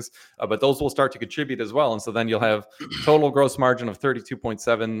scheme of things, but those will start to contribute as well. And so then you'll have total gross margin of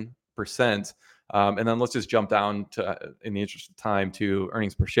 32.7%. And then let's just jump down to, in the interest of time, to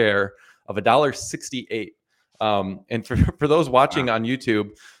earnings per share of $1.68. And for those watching on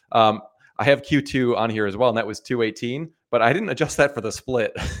YouTube, I have Q2 on here as well, and that was 218, but I didn't adjust that for the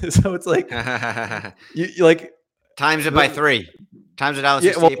split. So it's like, you like times it by 3. Times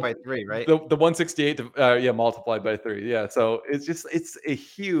 $1.68 by 3, right? The 168, multiplied by 3. Yeah. So it's a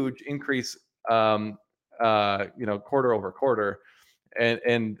huge increase, quarter over quarter.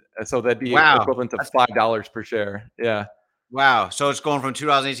 And so that'd be equivalent to $5 per share. Yeah. Wow. So it's going from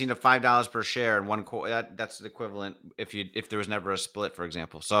 2018 to $5 per share in one quarter. That's the equivalent if there was never a split, for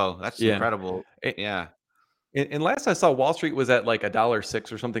example. So that's incredible. Yeah. And last I saw, Wall Street was at like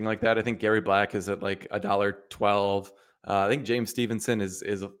 $1.06 or something like that. I think Gary Black is at like $1.12. I think James Stevenson is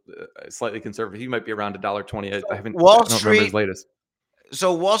slightly conservative. He might be around $1.20. I don't remember his latest.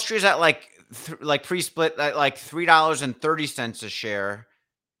 So Wall Street is at like pre-split at like $3.30 a share.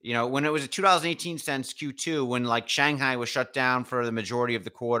 When it was at 2018 cents Q2, when like Shanghai was shut down for the majority of the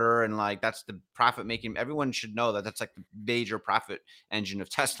quarter, and like that's the profit making. Everyone should know that that's like the major profit engine of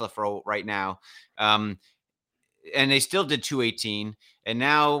Tesla for right now. And they still did 218. And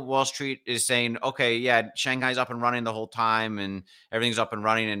now Wall Street is saying, okay, yeah, Shanghai's up and running the whole time and everything's up and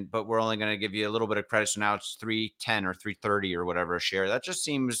running, but we're only going to give you a little bit of credit. So now it's 310 or 330 or whatever a share. That just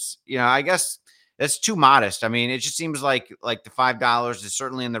seems, I guess that's too modest. I mean, it just seems like the $5 is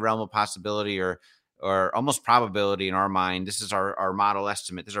certainly in the realm of possibility or almost probability in our mind. This is our model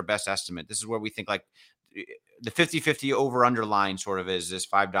estimate. This is our best estimate. This is where we think like the 50-50 over underline sort of is this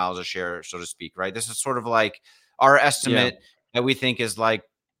 $5 a share, so to speak, right? This is sort of like our estimate that we think is like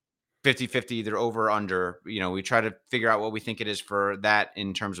 50-50, either over or under. We try to figure out what we think it is for that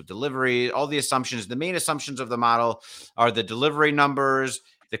in terms of delivery. All the assumptions, the main assumptions of the model are the delivery numbers,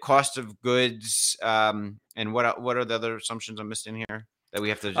 the cost of goods, and what are the other assumptions I'm missing here that we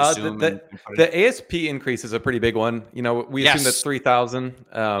have to assume? The ASP increase is a pretty big one. We assume that's 3,000.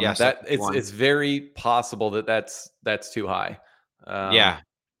 It's very possible that's too high.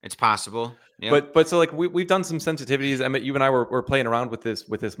 It's possible. Yep. But so like we've done some sensitivities. I mean, you and I were playing around with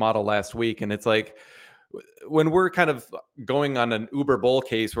this model last week, and it's like when we're kind of going on an Uber bull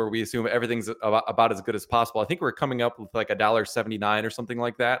case where we assume everything's about as good as possible, I think we're coming up with like $1.79 or something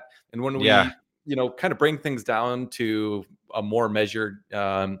like that. And when kind of bring things down to a more measured,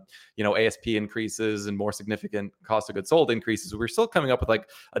 ASP increases and more significant cost of goods sold increases, we're still coming up with like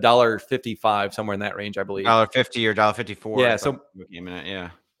 $1.55, somewhere in that range, I believe. $1.50 or $1.54. Yeah. So yeah.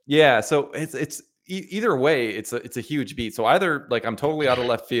 yeah. So it's either way, it's a huge beat. So either like I'm totally out of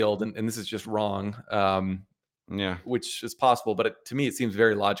left field and this is just wrong, yeah, which is possible, but to me, it seems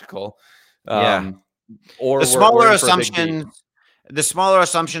very logical. Yeah. Or the we're smaller in for a big beat. assumptions, the smaller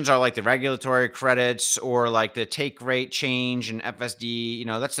assumptions are like the regulatory credits or like the take rate change and FSD.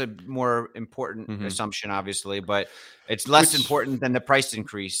 That's a more important assumption, obviously, but it's less important than the price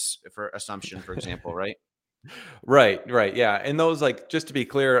increase for assumption, for example, right? Right. Yeah. And those, like, just to be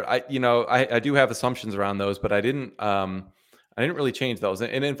clear, I do have assumptions around those, but I didn't really change those.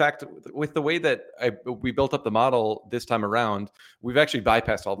 And in fact, with the way that we built up the model this time around, we've actually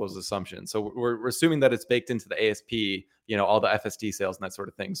bypassed all those assumptions. So we're assuming that it's baked into the ASP, all the FSD sales and that sort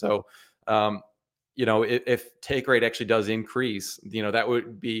of thing. So, if take rate actually does increase, that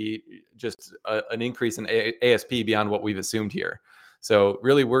would be just an increase in ASP beyond what we've assumed here. So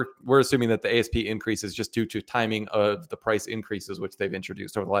really, we're assuming that the ASP increase is just due to timing of the price increases, which they've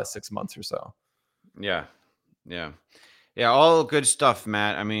introduced over the last 6 months or so. Yeah. All good stuff,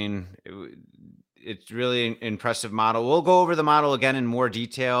 Matt. I mean, it's really an impressive model. We'll go over the model again in more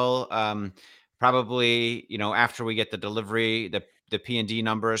detail. Probably, after we get the delivery, the P&D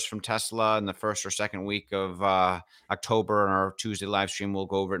numbers from Tesla in the first or second week of October, on our Tuesday live stream, we'll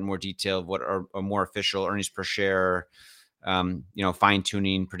go over it in more detail of what our more official earnings per share, fine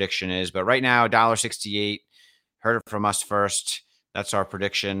tuning prediction is. But right now, $1.68. Heard it from us first. That's our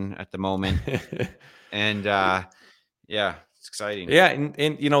prediction at the moment. And yeah, it's exciting. Yeah,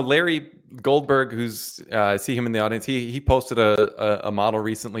 and Larry Goldberg, who's see him in the audience, he posted a model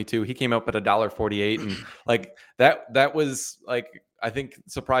recently too. He came up at $1.48, and like that was like, I think,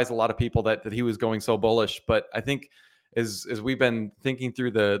 surprised a lot of people that he was going so bullish. But I think as we've been thinking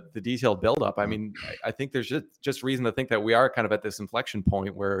through the detailed buildup, I mean, I think there's just reason to think that we are kind of at this inflection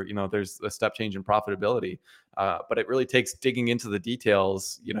point where there's a step change in profitability. But it really takes digging into the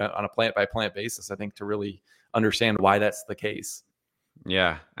details, on a plant by plant basis, I think, to really understand why that's the case.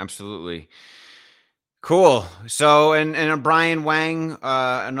 Yeah, absolutely. Cool. So, and Brian Wang,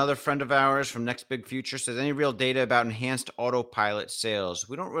 another friend of ours from Next Big Future, says, any real data about enhanced autopilot sales?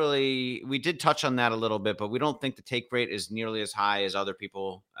 We did touch on that a little bit, but we don't think the take rate is nearly as high as other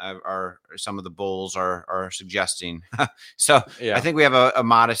people some of the bulls are suggesting. So yeah. I think we have a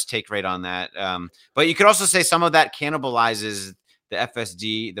modest take rate on that. But you could also say some of that cannibalizes the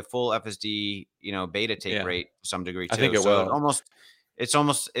FSD, the full FSD, beta take rate to some degree too. I think it will. It's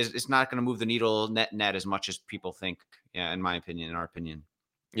not going to move the needle net as much as people think. Yeah, in our opinion.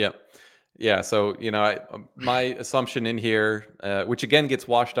 Yeah. So, my assumption in here, which again gets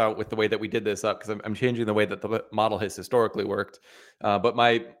washed out with the way that we did this up, because I'm changing the way that the model has historically worked. But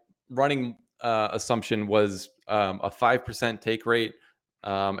my running assumption was a 5% take rate,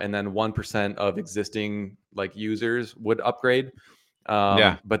 and then 1% of existing users would upgrade.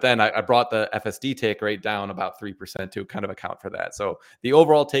 But then I brought the FSD take rate down about 3% to kind of account for that. So the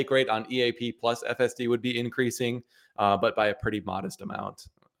overall take rate on EAP plus FSD would be increasing, but by a pretty modest amount.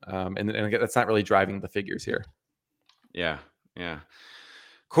 And that's not really driving the figures here. Yeah.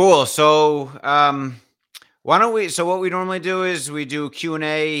 Cool. So what we normally do is we do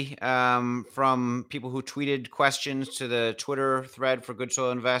Q&A from people who tweeted questions to the Twitter thread for Good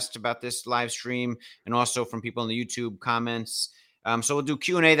Soil Invest about this live stream, and also from people in the YouTube comments. So we'll do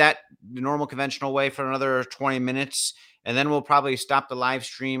Q&A the normal conventional way for another 20 minutes. And then we'll probably stop the live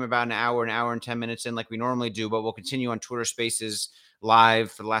stream about an hour and 10 minutes in like we normally do. But we'll continue on Twitter Spaces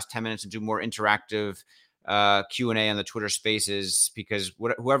live for the last 10 minutes and do more interactive Q&A on the Twitter Spaces, because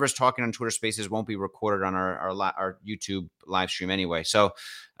whoever's talking on Twitter Spaces won't be recorded on our YouTube live stream anyway. So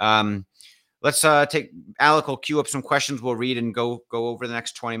let's take Alec will queue up some questions. We'll read and go over the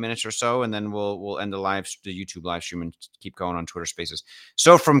next 20 minutes or so, and then we'll end the YouTube live stream and keep going on Twitter Spaces.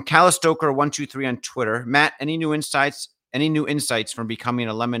 So from Calistoker123 on Twitter, Matt, any new insights from becoming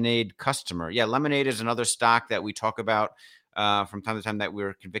a Lemonade customer? Yeah, Lemonade is another stock that we talk about from time to time that we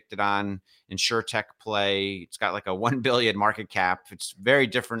were convicted on. InsurTech play. It's got like a 1 billion market cap. It's a very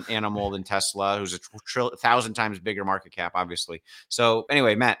different animal than Tesla, who's 1,000 times bigger market cap, obviously. So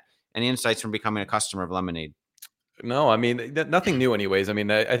anyway, Matt, any insights from becoming a customer of Lemonade? No, I mean, nothing new anyways. I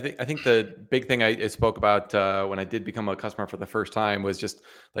mean, I think the big thing I spoke about when I did become a customer for the first time was just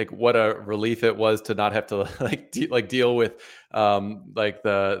like what a relief it was to not have to deal with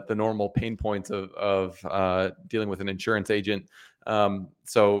the normal pain points of dealing with an insurance agent.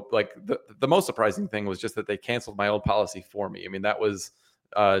 So like the most surprising thing was just that they canceled my old policy for me. I mean, that was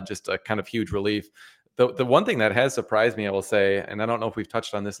just a kind of huge relief. The one thing that has surprised me, I will say, and I don't know if we've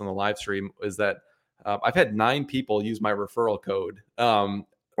touched on this on the live stream, is that I've had 9 people use my referral code. That I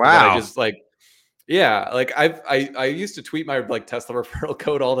Wow. just like, yeah, like I used to tweet my like Tesla referral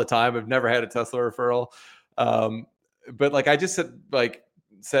code all the time. I've never had a Tesla referral, but like I just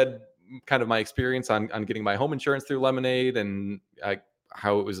said kind of my experience on getting my home insurance through Lemonade, and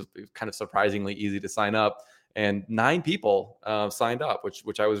how it was kind of surprisingly easy to sign up. And 9 people signed up,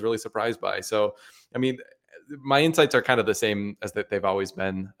 which I was really surprised by. So, I mean, my insights are kind of the same as that they've always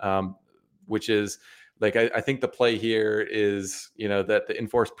been, which is like I think the play here is, that the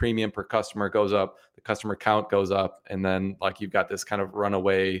in-force premium per customer goes up, the customer count goes up, and then like you've got this kind of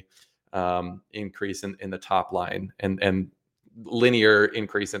runaway increase in the top line, and linear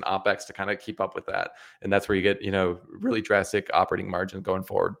increase in OpEx to kind of keep up with that. And that's where you get, really drastic operating margin going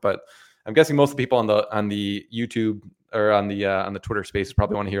forward. But I'm guessing most of the people on the YouTube or on the Twitter space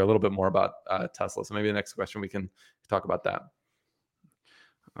probably want to hear a little bit more about Tesla. So maybe the next question we can talk about that.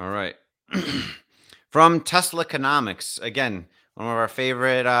 All right. From Tesla Economics, again, one of our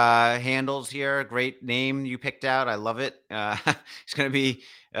favorite handles here. Great name you picked out. I love it. It's going to be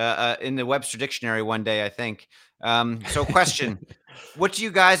in the Webster Dictionary one day, I think. So question, what do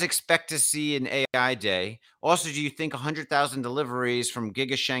you guys expect to see in AI Day? Also, do you think 100,000 deliveries from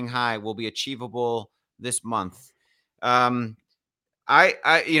Giga Shanghai will be achievable this month? The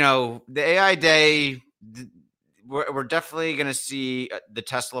AI Day, we're definitely going to see the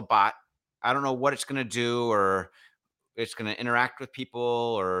Tesla bot. I don't know what it's going to do, or it's going to interact with people,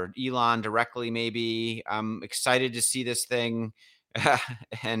 or Elon directly, maybe. I'm excited to see this thing.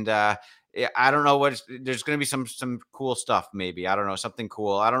 And yeah, I don't know there's going to be some cool stuff. Maybe, I don't know, something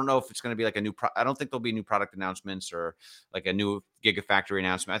cool. I don't know if it's going to be like a I don't think there'll be new product announcements or like a new Gigafactory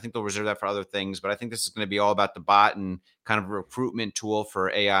announcement. I think they'll reserve that for other things, but I think this is going to be all about the bot and kind of a recruitment tool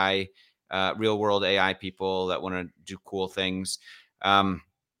for AI, real world AI people that want to do cool things.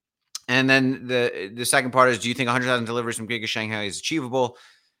 And then the second part is, do you think 100,000 deliveries from Giga Shanghai is achievable?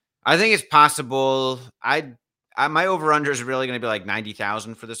 I think it's possible. My over-under is really going to be like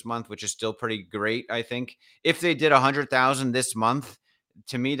 90,000 for this month, which is still pretty great, I think. If they did 100,000 this month,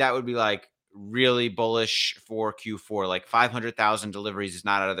 to me, that would be like really bullish for Q4. Like 500,000 deliveries is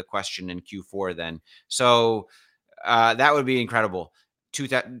not out of the question in Q4 then. So that would be incredible.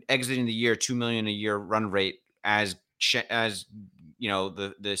 Exiting the year, 2 million a year run rate as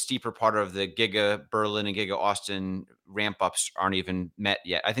the steeper part of the Giga Berlin and Giga Austin ramp ups aren't even met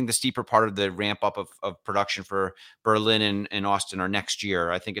yet. I think the steeper part of the ramp up of production for Berlin and Austin are next year.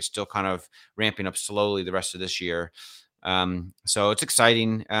 I think it's still kind of ramping up slowly the rest of this year. So it's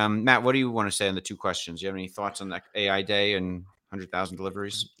exciting. Matt, what do you want to say on the 2 questions? Do you have any thoughts on that AI Day and 100,000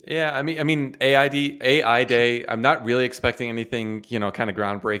 deliveries? Yeah, I mean, AI Day. I'm not really expecting anything, kind of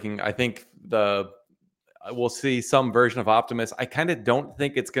groundbreaking. I think we'll see some version of Optimus. I kind of don't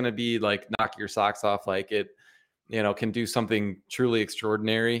think it's going to be like knock your socks off, like it, can do something truly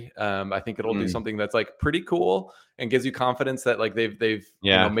extraordinary. I think it'll do something that's like pretty cool and gives you confidence that like they've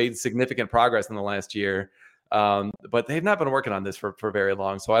made significant progress in the last year. But they've not been working on this for very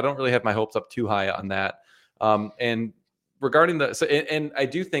long, so I don't really have my hopes up too high on that. And regarding and I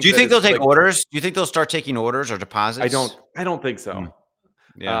do think. Do you think they'll take orders? Do you think they'll start taking orders or deposits? I don't think so.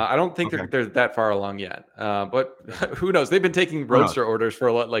 Yeah, I don't think they're that far along yet. But who knows? They've been taking Roadster orders for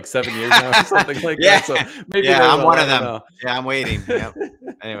like 7 years now, or something like that. So maybe I'm one of them. Yeah, I'm waiting. Yep.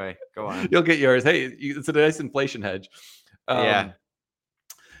 Anyway, go on. You'll get yours. Hey, it's a nice inflation hedge. But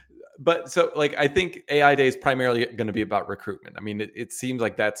so like I think AI Day is primarily going to be about recruitment. I mean, it seems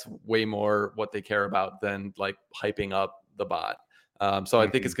like that's way more what they care about than like hyping up the bot. So I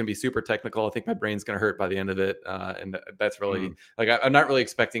think it's going to be super technical. I think my brain's going to hurt by the end of it. And that's really like, I'm not really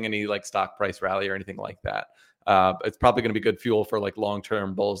expecting any like stock price rally or anything like that. It's probably going to be good fuel for like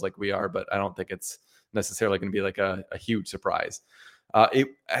long-term bulls like we are, but I don't think it's necessarily going to be like a huge surprise. I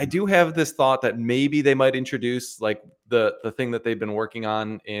do have this thought that maybe they might introduce like the thing that they've been working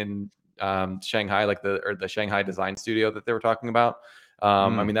on in Shanghai, like the Shanghai design studio that they were talking about.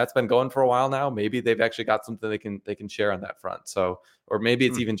 I mean, that's been going for a while now. Maybe they've actually got something they can share on that front. So, or maybe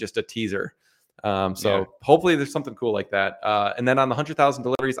it's even just a teaser. Hopefully there's something cool like that. And then on the 100,000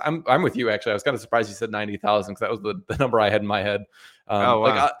 deliveries, I'm with you actually. I was kind of surprised you said 90,000 because that was the number I had in my head.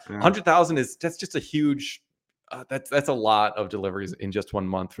 Like 100,000 that's just a huge. That's a lot of deliveries in just 1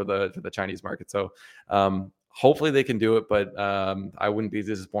 month for the Chinese market. So hopefully they can do it, but I wouldn't be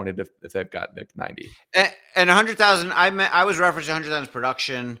disappointed if they've got 90. And 100,000, I was referencing 100,000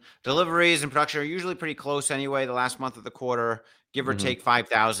 production. Deliveries and production are usually pretty close anyway, the last month of the quarter. give or take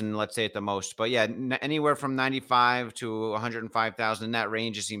 5,000, let's say at the most. But yeah, anywhere from 95 to 105,000 in that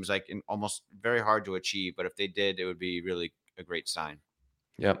range, it seems like almost very hard to achieve. But if they did, it would be really a great sign.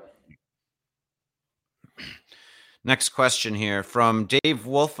 Yep. Next question here from Dave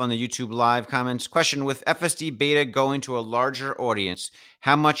Wolf on the YouTube live comments. Question: with FSD beta going to a larger audience,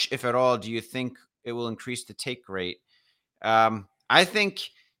 how much, if at all, do you think it will increase the take rate? I think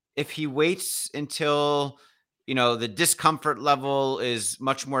if he waits until, the discomfort level is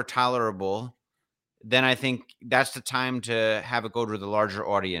much more tolerable, then I think that's the time to have it go to the larger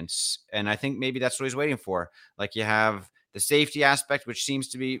audience. And I think maybe that's what he's waiting for. Like, you have the safety aspect, which seems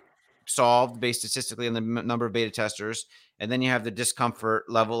to be solved based statistically on the number of beta testers. And then you have the discomfort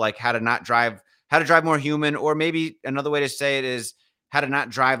level, like how to drive more human, or maybe another way to say it is how to not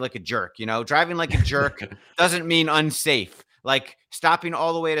drive like a jerk. Driving like a jerk doesn't mean unsafe. Like, stopping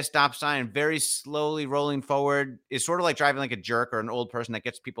all the way at a stop sign and very slowly rolling forward is sort of like driving like a jerk or an old person that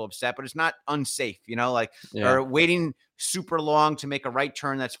gets people upset, but it's not unsafe, or waiting super long to make a right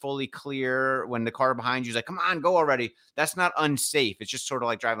turn that's fully clear when the car behind you is like, come on, go already. That's not unsafe. It's just sort of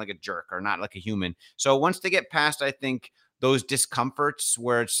like driving like a jerk or not like a human. So once they get past, I think, those discomforts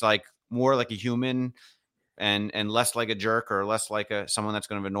where it's like more like a human and less like a jerk or less like someone that's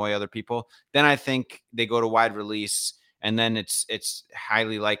going to annoy other people, then I think they go to wide release. And then it's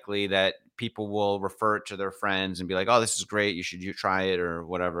highly likely that people will refer it to their friends and be like, oh, this is great, you should try it or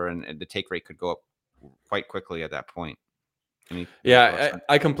whatever. And the take rate could go up quite quickly at that point.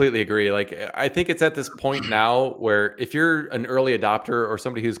 I completely agree. Like, I think it's at this point now where if you're an early adopter or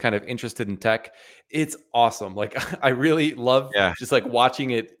somebody who's kind of interested in tech, it's awesome. Like, I really love just like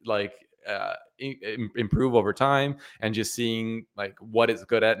watching it, like, improve over time and just seeing like what it's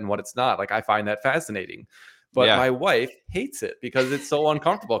good at and what it's not. Like, I find that fascinating. But my wife hates it because it's so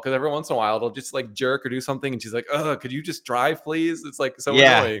uncomfortable, because every once in a while it'll just like jerk or do something and she's like, oh, could you just drive, please? It's like so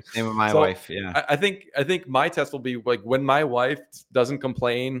annoying. Same with my wife. Yeah. I think my test will be like when my wife doesn't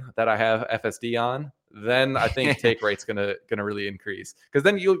complain that I have FSD on, then I think take rate's gonna really increase, because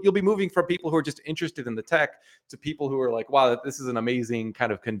then you'll be moving from people who are just interested in the tech to people who are like, wow, this is an amazing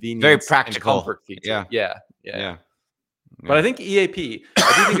kind of convenience, very practical and comfort feature. Yeah. But I think EAP,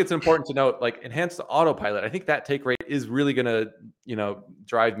 I do think it's important to note, like, enhanced autopilot, I think that take rate is really going to,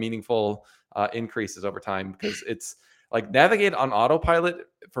 drive meaningful increases over time, because it's like navigate on autopilot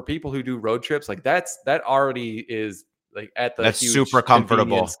for people who do road trips. Like, that already is like at the that's super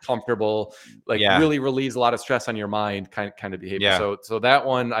comfortable, like really relieves a lot of stress on your mind kind of behavior. Yeah. So that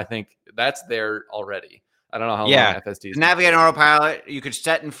one, I think that's there already. I don't know how long FSD is. Navigate on autopilot, you could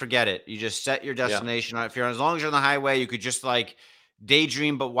set and forget it. You just set your destination. If you're, as long as you're on the highway, you could just like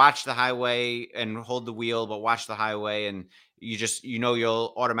daydream, but watch the highway, and hold the wheel, but watch the highway. And you just,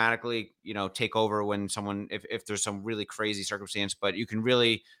 you'll automatically, take over when someone, if there's some really crazy circumstance, but you can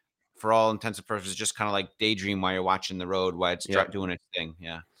really, for all intents and purposes, just kind of like daydream while you're watching the road, while it's doing its thing.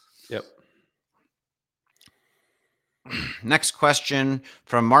 Yeah. Yep. Next question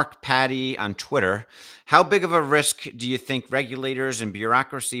from Mark Patty on Twitter. How big of a risk do you think regulators and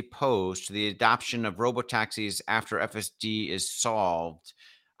bureaucracy pose to the adoption of robotaxis after FSD is solved?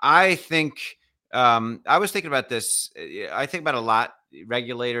 I think, I was thinking about this. I think about a lot,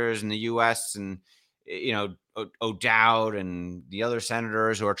 regulators in the U.S. and, O'Dowd and the other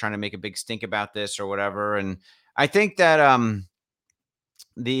senators who are trying to make a big stink about this or whatever. And I think that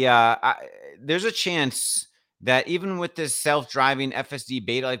there's a chance that even with this self-driving FSD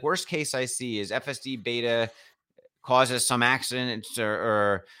beta, like, worst case I see is FSD beta causes some accidents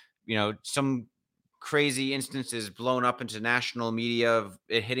or some crazy instances blown up into national media of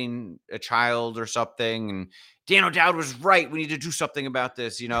it hitting a child or something. And Dan O'Dowd was right. We need to do something about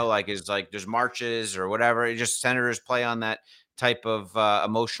this, there's marches or whatever. It just, senators play on that type of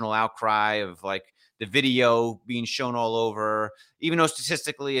emotional outcry of like the video being shown all over, even though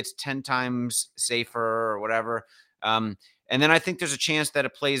statistically it's 10 times safer or whatever. And then I think there's a chance that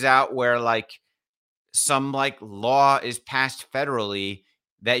it plays out where like some like law is passed federally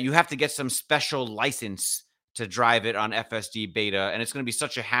that you have to get some special license to drive it on FSD beta. And it's going to be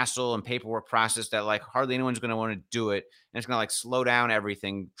such a hassle and paperwork process that like hardly anyone's going to want to do it. And it's going to like slow down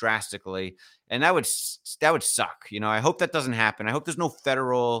everything drastically. And that would suck. I hope that doesn't happen. I hope there's no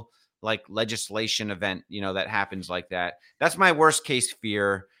federal like legislation event, that happens like that. That's my worst case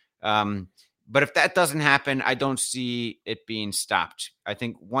fear. But if that doesn't happen, I don't see it being stopped. I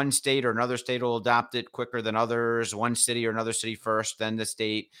think one state or another state will adopt it quicker than others, one city or another city first, then the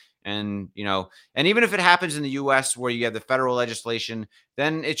state. And, and even if it happens in the US where you have the federal legislation,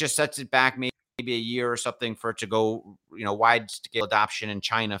 then it just sets it back maybe a year or something for it to go, wide scale adoption in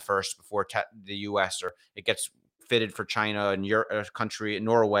China first before the US, or it gets fitted for China and your country,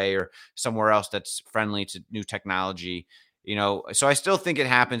 Norway or somewhere else that's friendly to new technology. So I still think it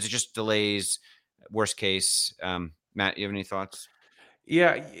happens. It just delays. Worst case. Matt, you have any thoughts?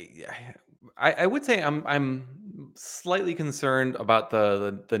 Yeah, I would say I'm slightly concerned about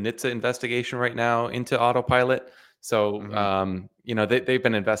the NHTSA investigation right now into autopilot. So Hmm. they've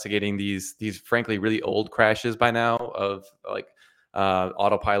been investigating these frankly really old crashes by now of like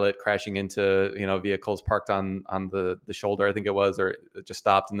autopilot crashing into vehicles parked on the shoulder, I think it was, or it just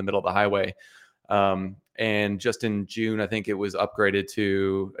stopped in the middle of the highway. And just in June, I think it was upgraded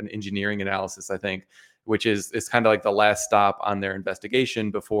to an engineering analysis, I think, which is kind of like the last stop on their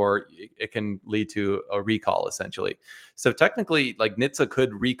investigation before it can lead to a recall, essentially. So technically, like NHTSA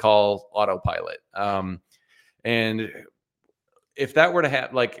could recall autopilot. And if that were to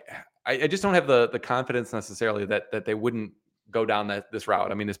happen, like I just don't have the confidence necessarily that they wouldn't go down this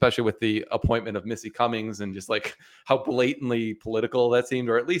route. I mean, especially with the appointment of Missy Cummings and just like how blatantly political that seemed,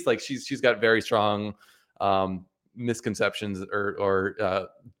 or at least like she's got very strong misconceptions or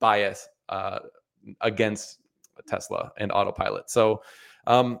bias against Tesla and autopilot. So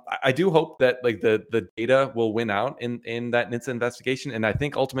I do hope that like the data will win out in that NHTSA investigation, and I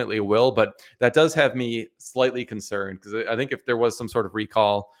think ultimately it will. But that does have me slightly concerned because I think if there was some sort of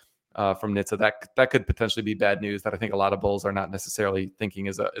recall from NHTSA, that could potentially be bad news that I think a lot of bulls are not necessarily thinking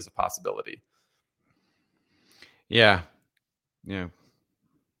is a possibility. Yeah.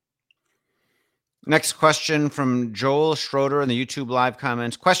 Next question from Joel Schroeder in the YouTube live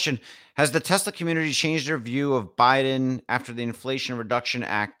comments. Question: has the Tesla community changed their view of Biden after the Inflation Reduction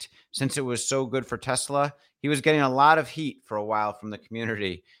Act since it was so good for Tesla? He was getting a lot of heat for a while from the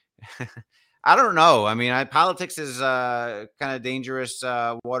community. I don't know. I mean, politics is kind of dangerous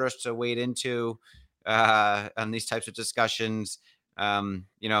waters to wade into on these types of discussions.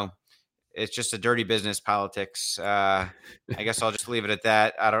 It's just a dirty business, politics. I guess I'll just leave it at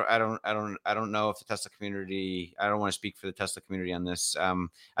that. I don't know if the Tesla community. I don't want to speak for the Tesla community on this.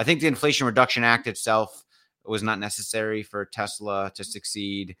 I think the Inflation Reduction Act itself was not necessary for Tesla to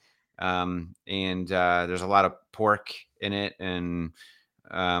succeed, and there's a lot of pork in it, and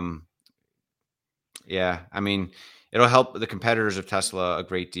yeah, I mean, it'll help the competitors of Tesla a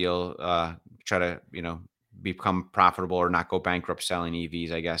great deal. Try to become profitable or not go bankrupt selling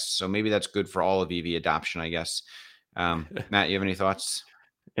EVs, I guess. So maybe that's good for all of EV adoption, I guess. Matt, you have any thoughts?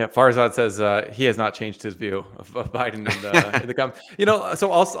 Yeah, Farzad says he has not changed his view of Biden in the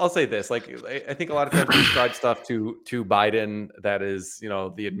So I'll say this: like I think a lot of times we ascribe stuff to Biden that is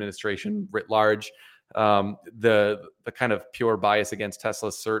the administration writ large. The kind of pure bias against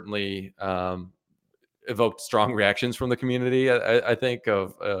Tesla certainly evoked strong reactions from the community. I think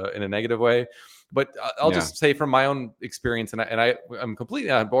of in a negative way. But I'll just say from my own experience, and I'm completely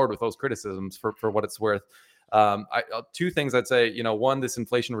on board with those criticisms for what it's worth. Two things I'd say. One, this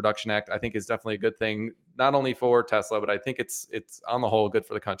Inflation Reduction Act I think is definitely a good thing, not only for Tesla, but I think it's on the whole good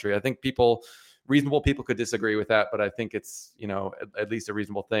for the country. I think reasonable people could disagree with that, but I think it's at least a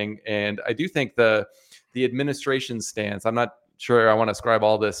reasonable thing. And I do think the administration's stance. I'm not sure I want to ascribe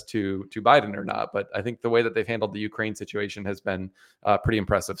all this to Biden or not, but I think the way that they've handled the Ukraine situation has been pretty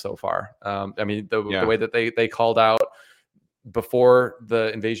impressive so far. I mean, the way that they called out before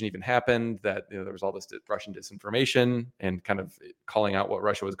the invasion even happened that there was all this Russian disinformation and kind of calling out what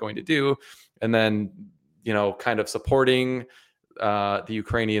Russia was going to do, and then kind of supporting the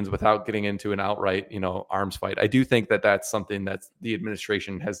Ukrainians without getting into an outright arms fight. I do think that that's something that the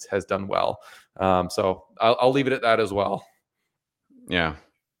administration has done well. So I'll leave it at that as well. Yeah.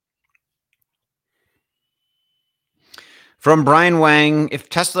 From Brian Wang, if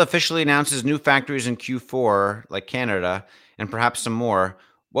Tesla officially announces new factories in Q4, like Canada, and perhaps some more,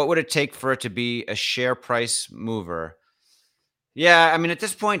 what would it take for it to be a share price mover? Yeah, I mean, at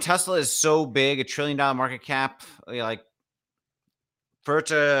this point, Tesla is so big, $1 trillion market cap, like for it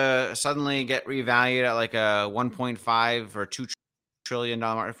to suddenly get revalued at like a 1.5 or $2 trillion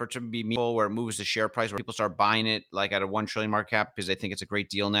market, for it to be meaningful where it moves the share price, where people start buying it like at a 1 trillion market cap because they think it's a great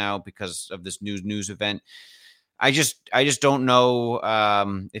deal now because of this news event. I just don't know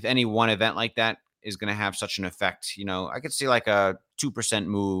if any one event like that is going to have such an effect. I could see like a 2%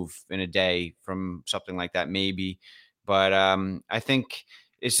 move in a day from something like that, maybe. But I think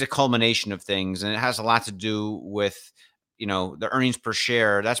it's a culmination of things, and it has a lot to do with, the earnings per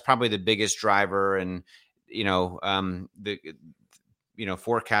share. That's probably the biggest driver, and the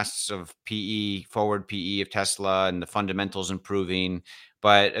forecasts of forward PE of Tesla and the fundamentals improving.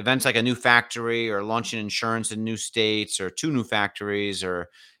 But events like a new factory or launching insurance in new states or 2 new factories or,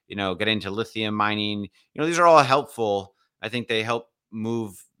 get into lithium mining, these are all helpful. I think they help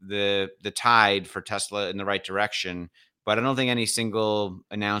move the tide for Tesla in the right direction. But I don't think any single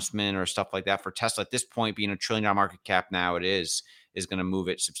announcement or stuff like that for Tesla at this point, being $1 trillion market cap now, is going to move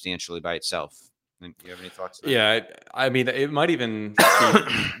it substantially by itself. Do you have any thoughts on that? Yeah, I mean, it might even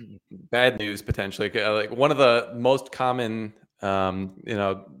be bad news potentially. Like one of the most common,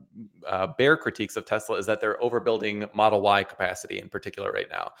 bear critiques of Tesla is that they're overbuilding Model Y capacity in particular right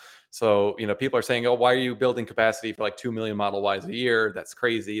now. So, people are saying, "Oh, why are you building capacity for like 2 million Model Ys a year? That's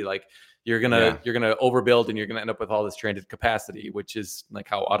crazy. Like you're gonna overbuild and you're gonna end up with all this stranded capacity," which is like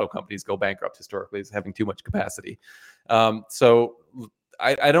how auto companies go bankrupt historically, is having too much capacity. So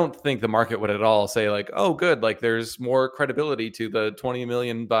I don't think the market would at all say like, "Oh, good, like there's more credibility to the 20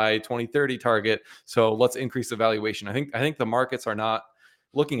 million by 2030 target, so let's increase the valuation." I think the markets are not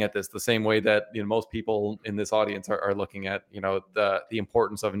looking at this the same way that most people in this audience are looking at the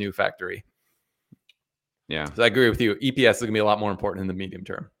importance of a new factory. Yeah, so I agree with you. EPS is gonna be a lot more important in the medium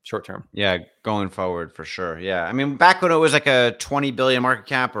term, short term. Yeah, going forward for sure. Yeah, I mean, back when it was like a 20 billion market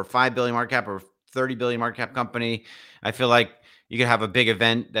cap or 5 billion market cap or 30 billion market cap company, I feel like you could have a big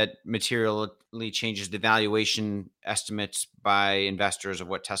event that materially changes the valuation estimates by investors of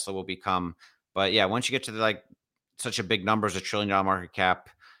what Tesla will become. But yeah, once you get to like such a big number as $1 trillion market cap,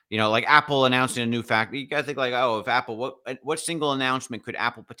 like Apple announcing a new factory, you gotta think like, oh, if Apple, what single announcement could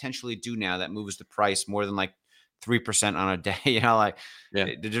Apple potentially do now that moves the price more than like 3% on a day?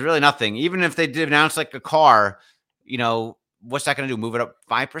 There's really nothing. Even if they did announce like a car, what's that going to do? Move it up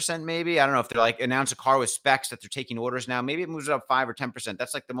 5% maybe? I don't know. If they're like announce a car with specs that they're taking orders now, maybe it moves it up 5 or 10%.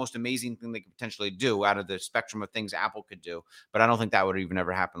 That's like the most amazing thing they could potentially do out of the spectrum of things Apple could do. But I don't think that would even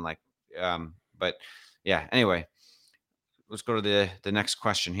ever happen. But yeah, anyway, let's go to the next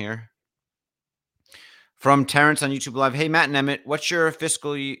question here. From Terrence on YouTube Live. Hey, Matt and Emmett, what's your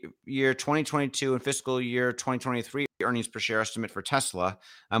fiscal year 2022 and fiscal year 2023 earnings per share estimate for Tesla?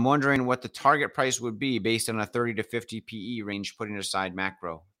 I'm wondering what the target price would be based on a 30 to 50 PE range, putting aside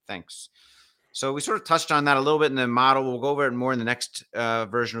macro. Thanks. So we sort of touched on that a little bit in the model. We'll go over it more in the next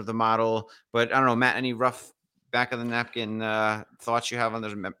version of the model. But I don't know, Matt, any rough back of the napkin thoughts you have on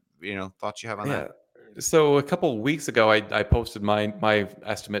those? Thoughts you have on that? So a couple of weeks ago, I posted my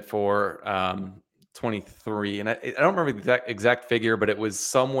estimate for 23, and I don't remember the exact figure, but it was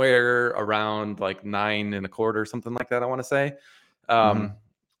somewhere around like 9.25 or something like that, I want to say. And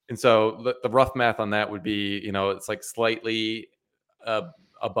so the rough math on that would be, it's like slightly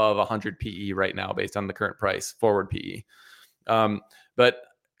above 100 PE right now based on the current price, forward PE. But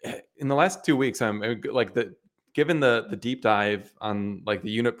in the last 2 weeks, I'm like given the deep dive on like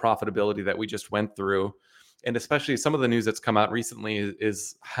the unit profitability that we just went through, and especially some of the news that's come out recently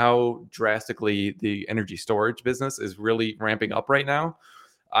is how drastically the energy storage business is really ramping up right now.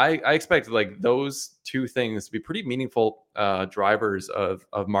 I expect like those two things to be pretty meaningful drivers of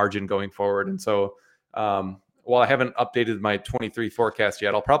margin going forward. And so while I haven't updated my 23 forecast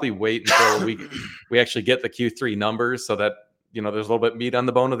yet, I'll probably wait until we actually get the Q3 numbers so that there's a little bit meat on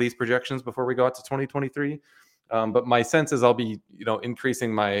the bone of these projections before we go out to 2023. But my sense is I'll be,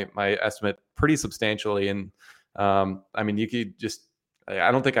 increasing my estimate pretty substantially. And I mean, you could just,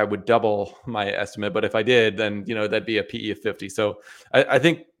 I don't think I would double my estimate, but if I did, then, that'd be a PE of 50. So I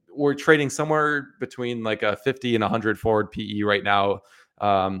think we're trading somewhere between like a 50 and 100 forward PE right now.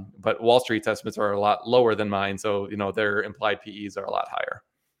 But Wall Street's estimates are a lot lower than mine. So, their implied PEs are a lot higher.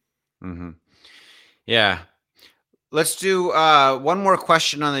 Mm-hmm. Yeah. Let's do one more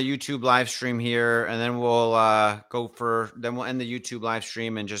question on the YouTube live stream here, and then we'll we'll end the YouTube live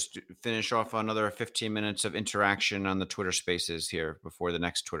stream and just finish off another 15 minutes of interaction on the Twitter Spaces here before the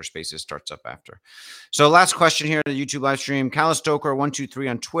next Twitter Spaces starts up after. So last question here on the YouTube live stream. Calistoker123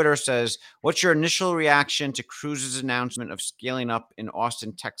 on Twitter says, what's your initial reaction to Cruise's announcement of scaling up in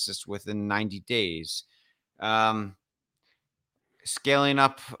Austin, Texas within 90 days? Scaling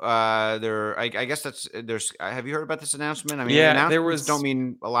up I guess there's have you heard about this announcement? I mean, announcements don't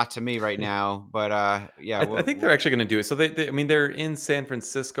mean a lot to me right now, but I think they're actually going to do it. So they're in San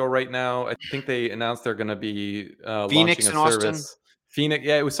Francisco right now. I think they announced they're going to be Phoenix launching and a service. Austin? Phoenix,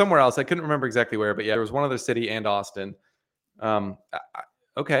 yeah, it was somewhere else. I couldn't remember exactly where, but yeah, there was one other city and Austin.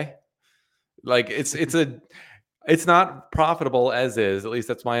 Okay, like it's not profitable as is, at least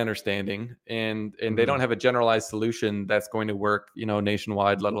that's my understanding. And they don't have a generalized solution that's going to work,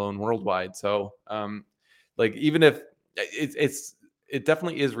 nationwide, let alone worldwide. So like even if it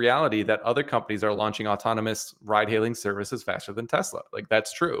definitely is reality that other companies are launching autonomous ride hailing services faster than Tesla. Like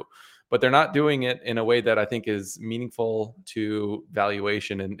that's true, but they're not doing it in a way that I think is meaningful to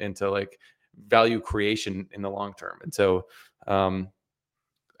valuation and to like value creation in the long term. And so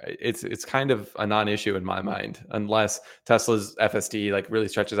it's kind of a non-issue in my mind, unless Tesla's FSD like really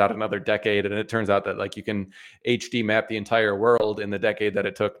stretches out another decade, and it turns out that like you can HD map the entire world in the decade that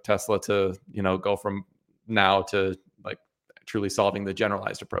it took Tesla to go from now to like truly solving the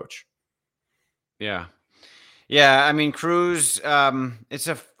generalized approach. Yeah. Yeah, I mean, Cruise. It's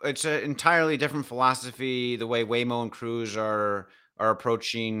an entirely different philosophy. The way Waymo and Cruise are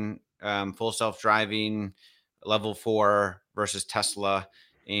approaching full self driving, level 4 versus Tesla,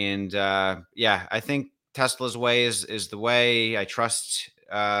 and yeah, I think Tesla's way is the way. I trust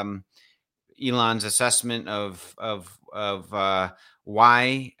Elon's assessment of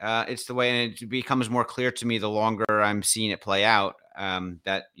why it's the way, and it becomes more clear to me the longer I'm seeing it play out.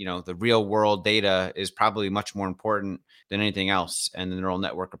 That the real world data is probably much more important than anything else, and the neural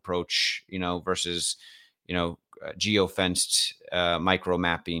network approach, versus geofenced micro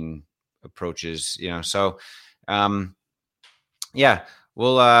mapping approaches. So yeah,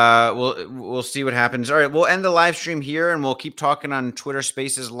 we'll see what happens. All right, we'll end the live stream here, and we'll keep talking on Twitter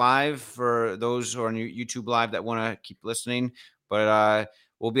Spaces Live for those who are on YouTube Live that want to keep listening. But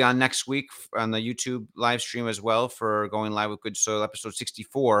we'll be on next week on the YouTube live stream as well for Going Live with Good Soil, episode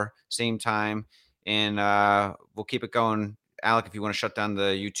 64, same time, and we'll keep it going. Alec, if you want to shut down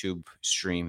the YouTube stream.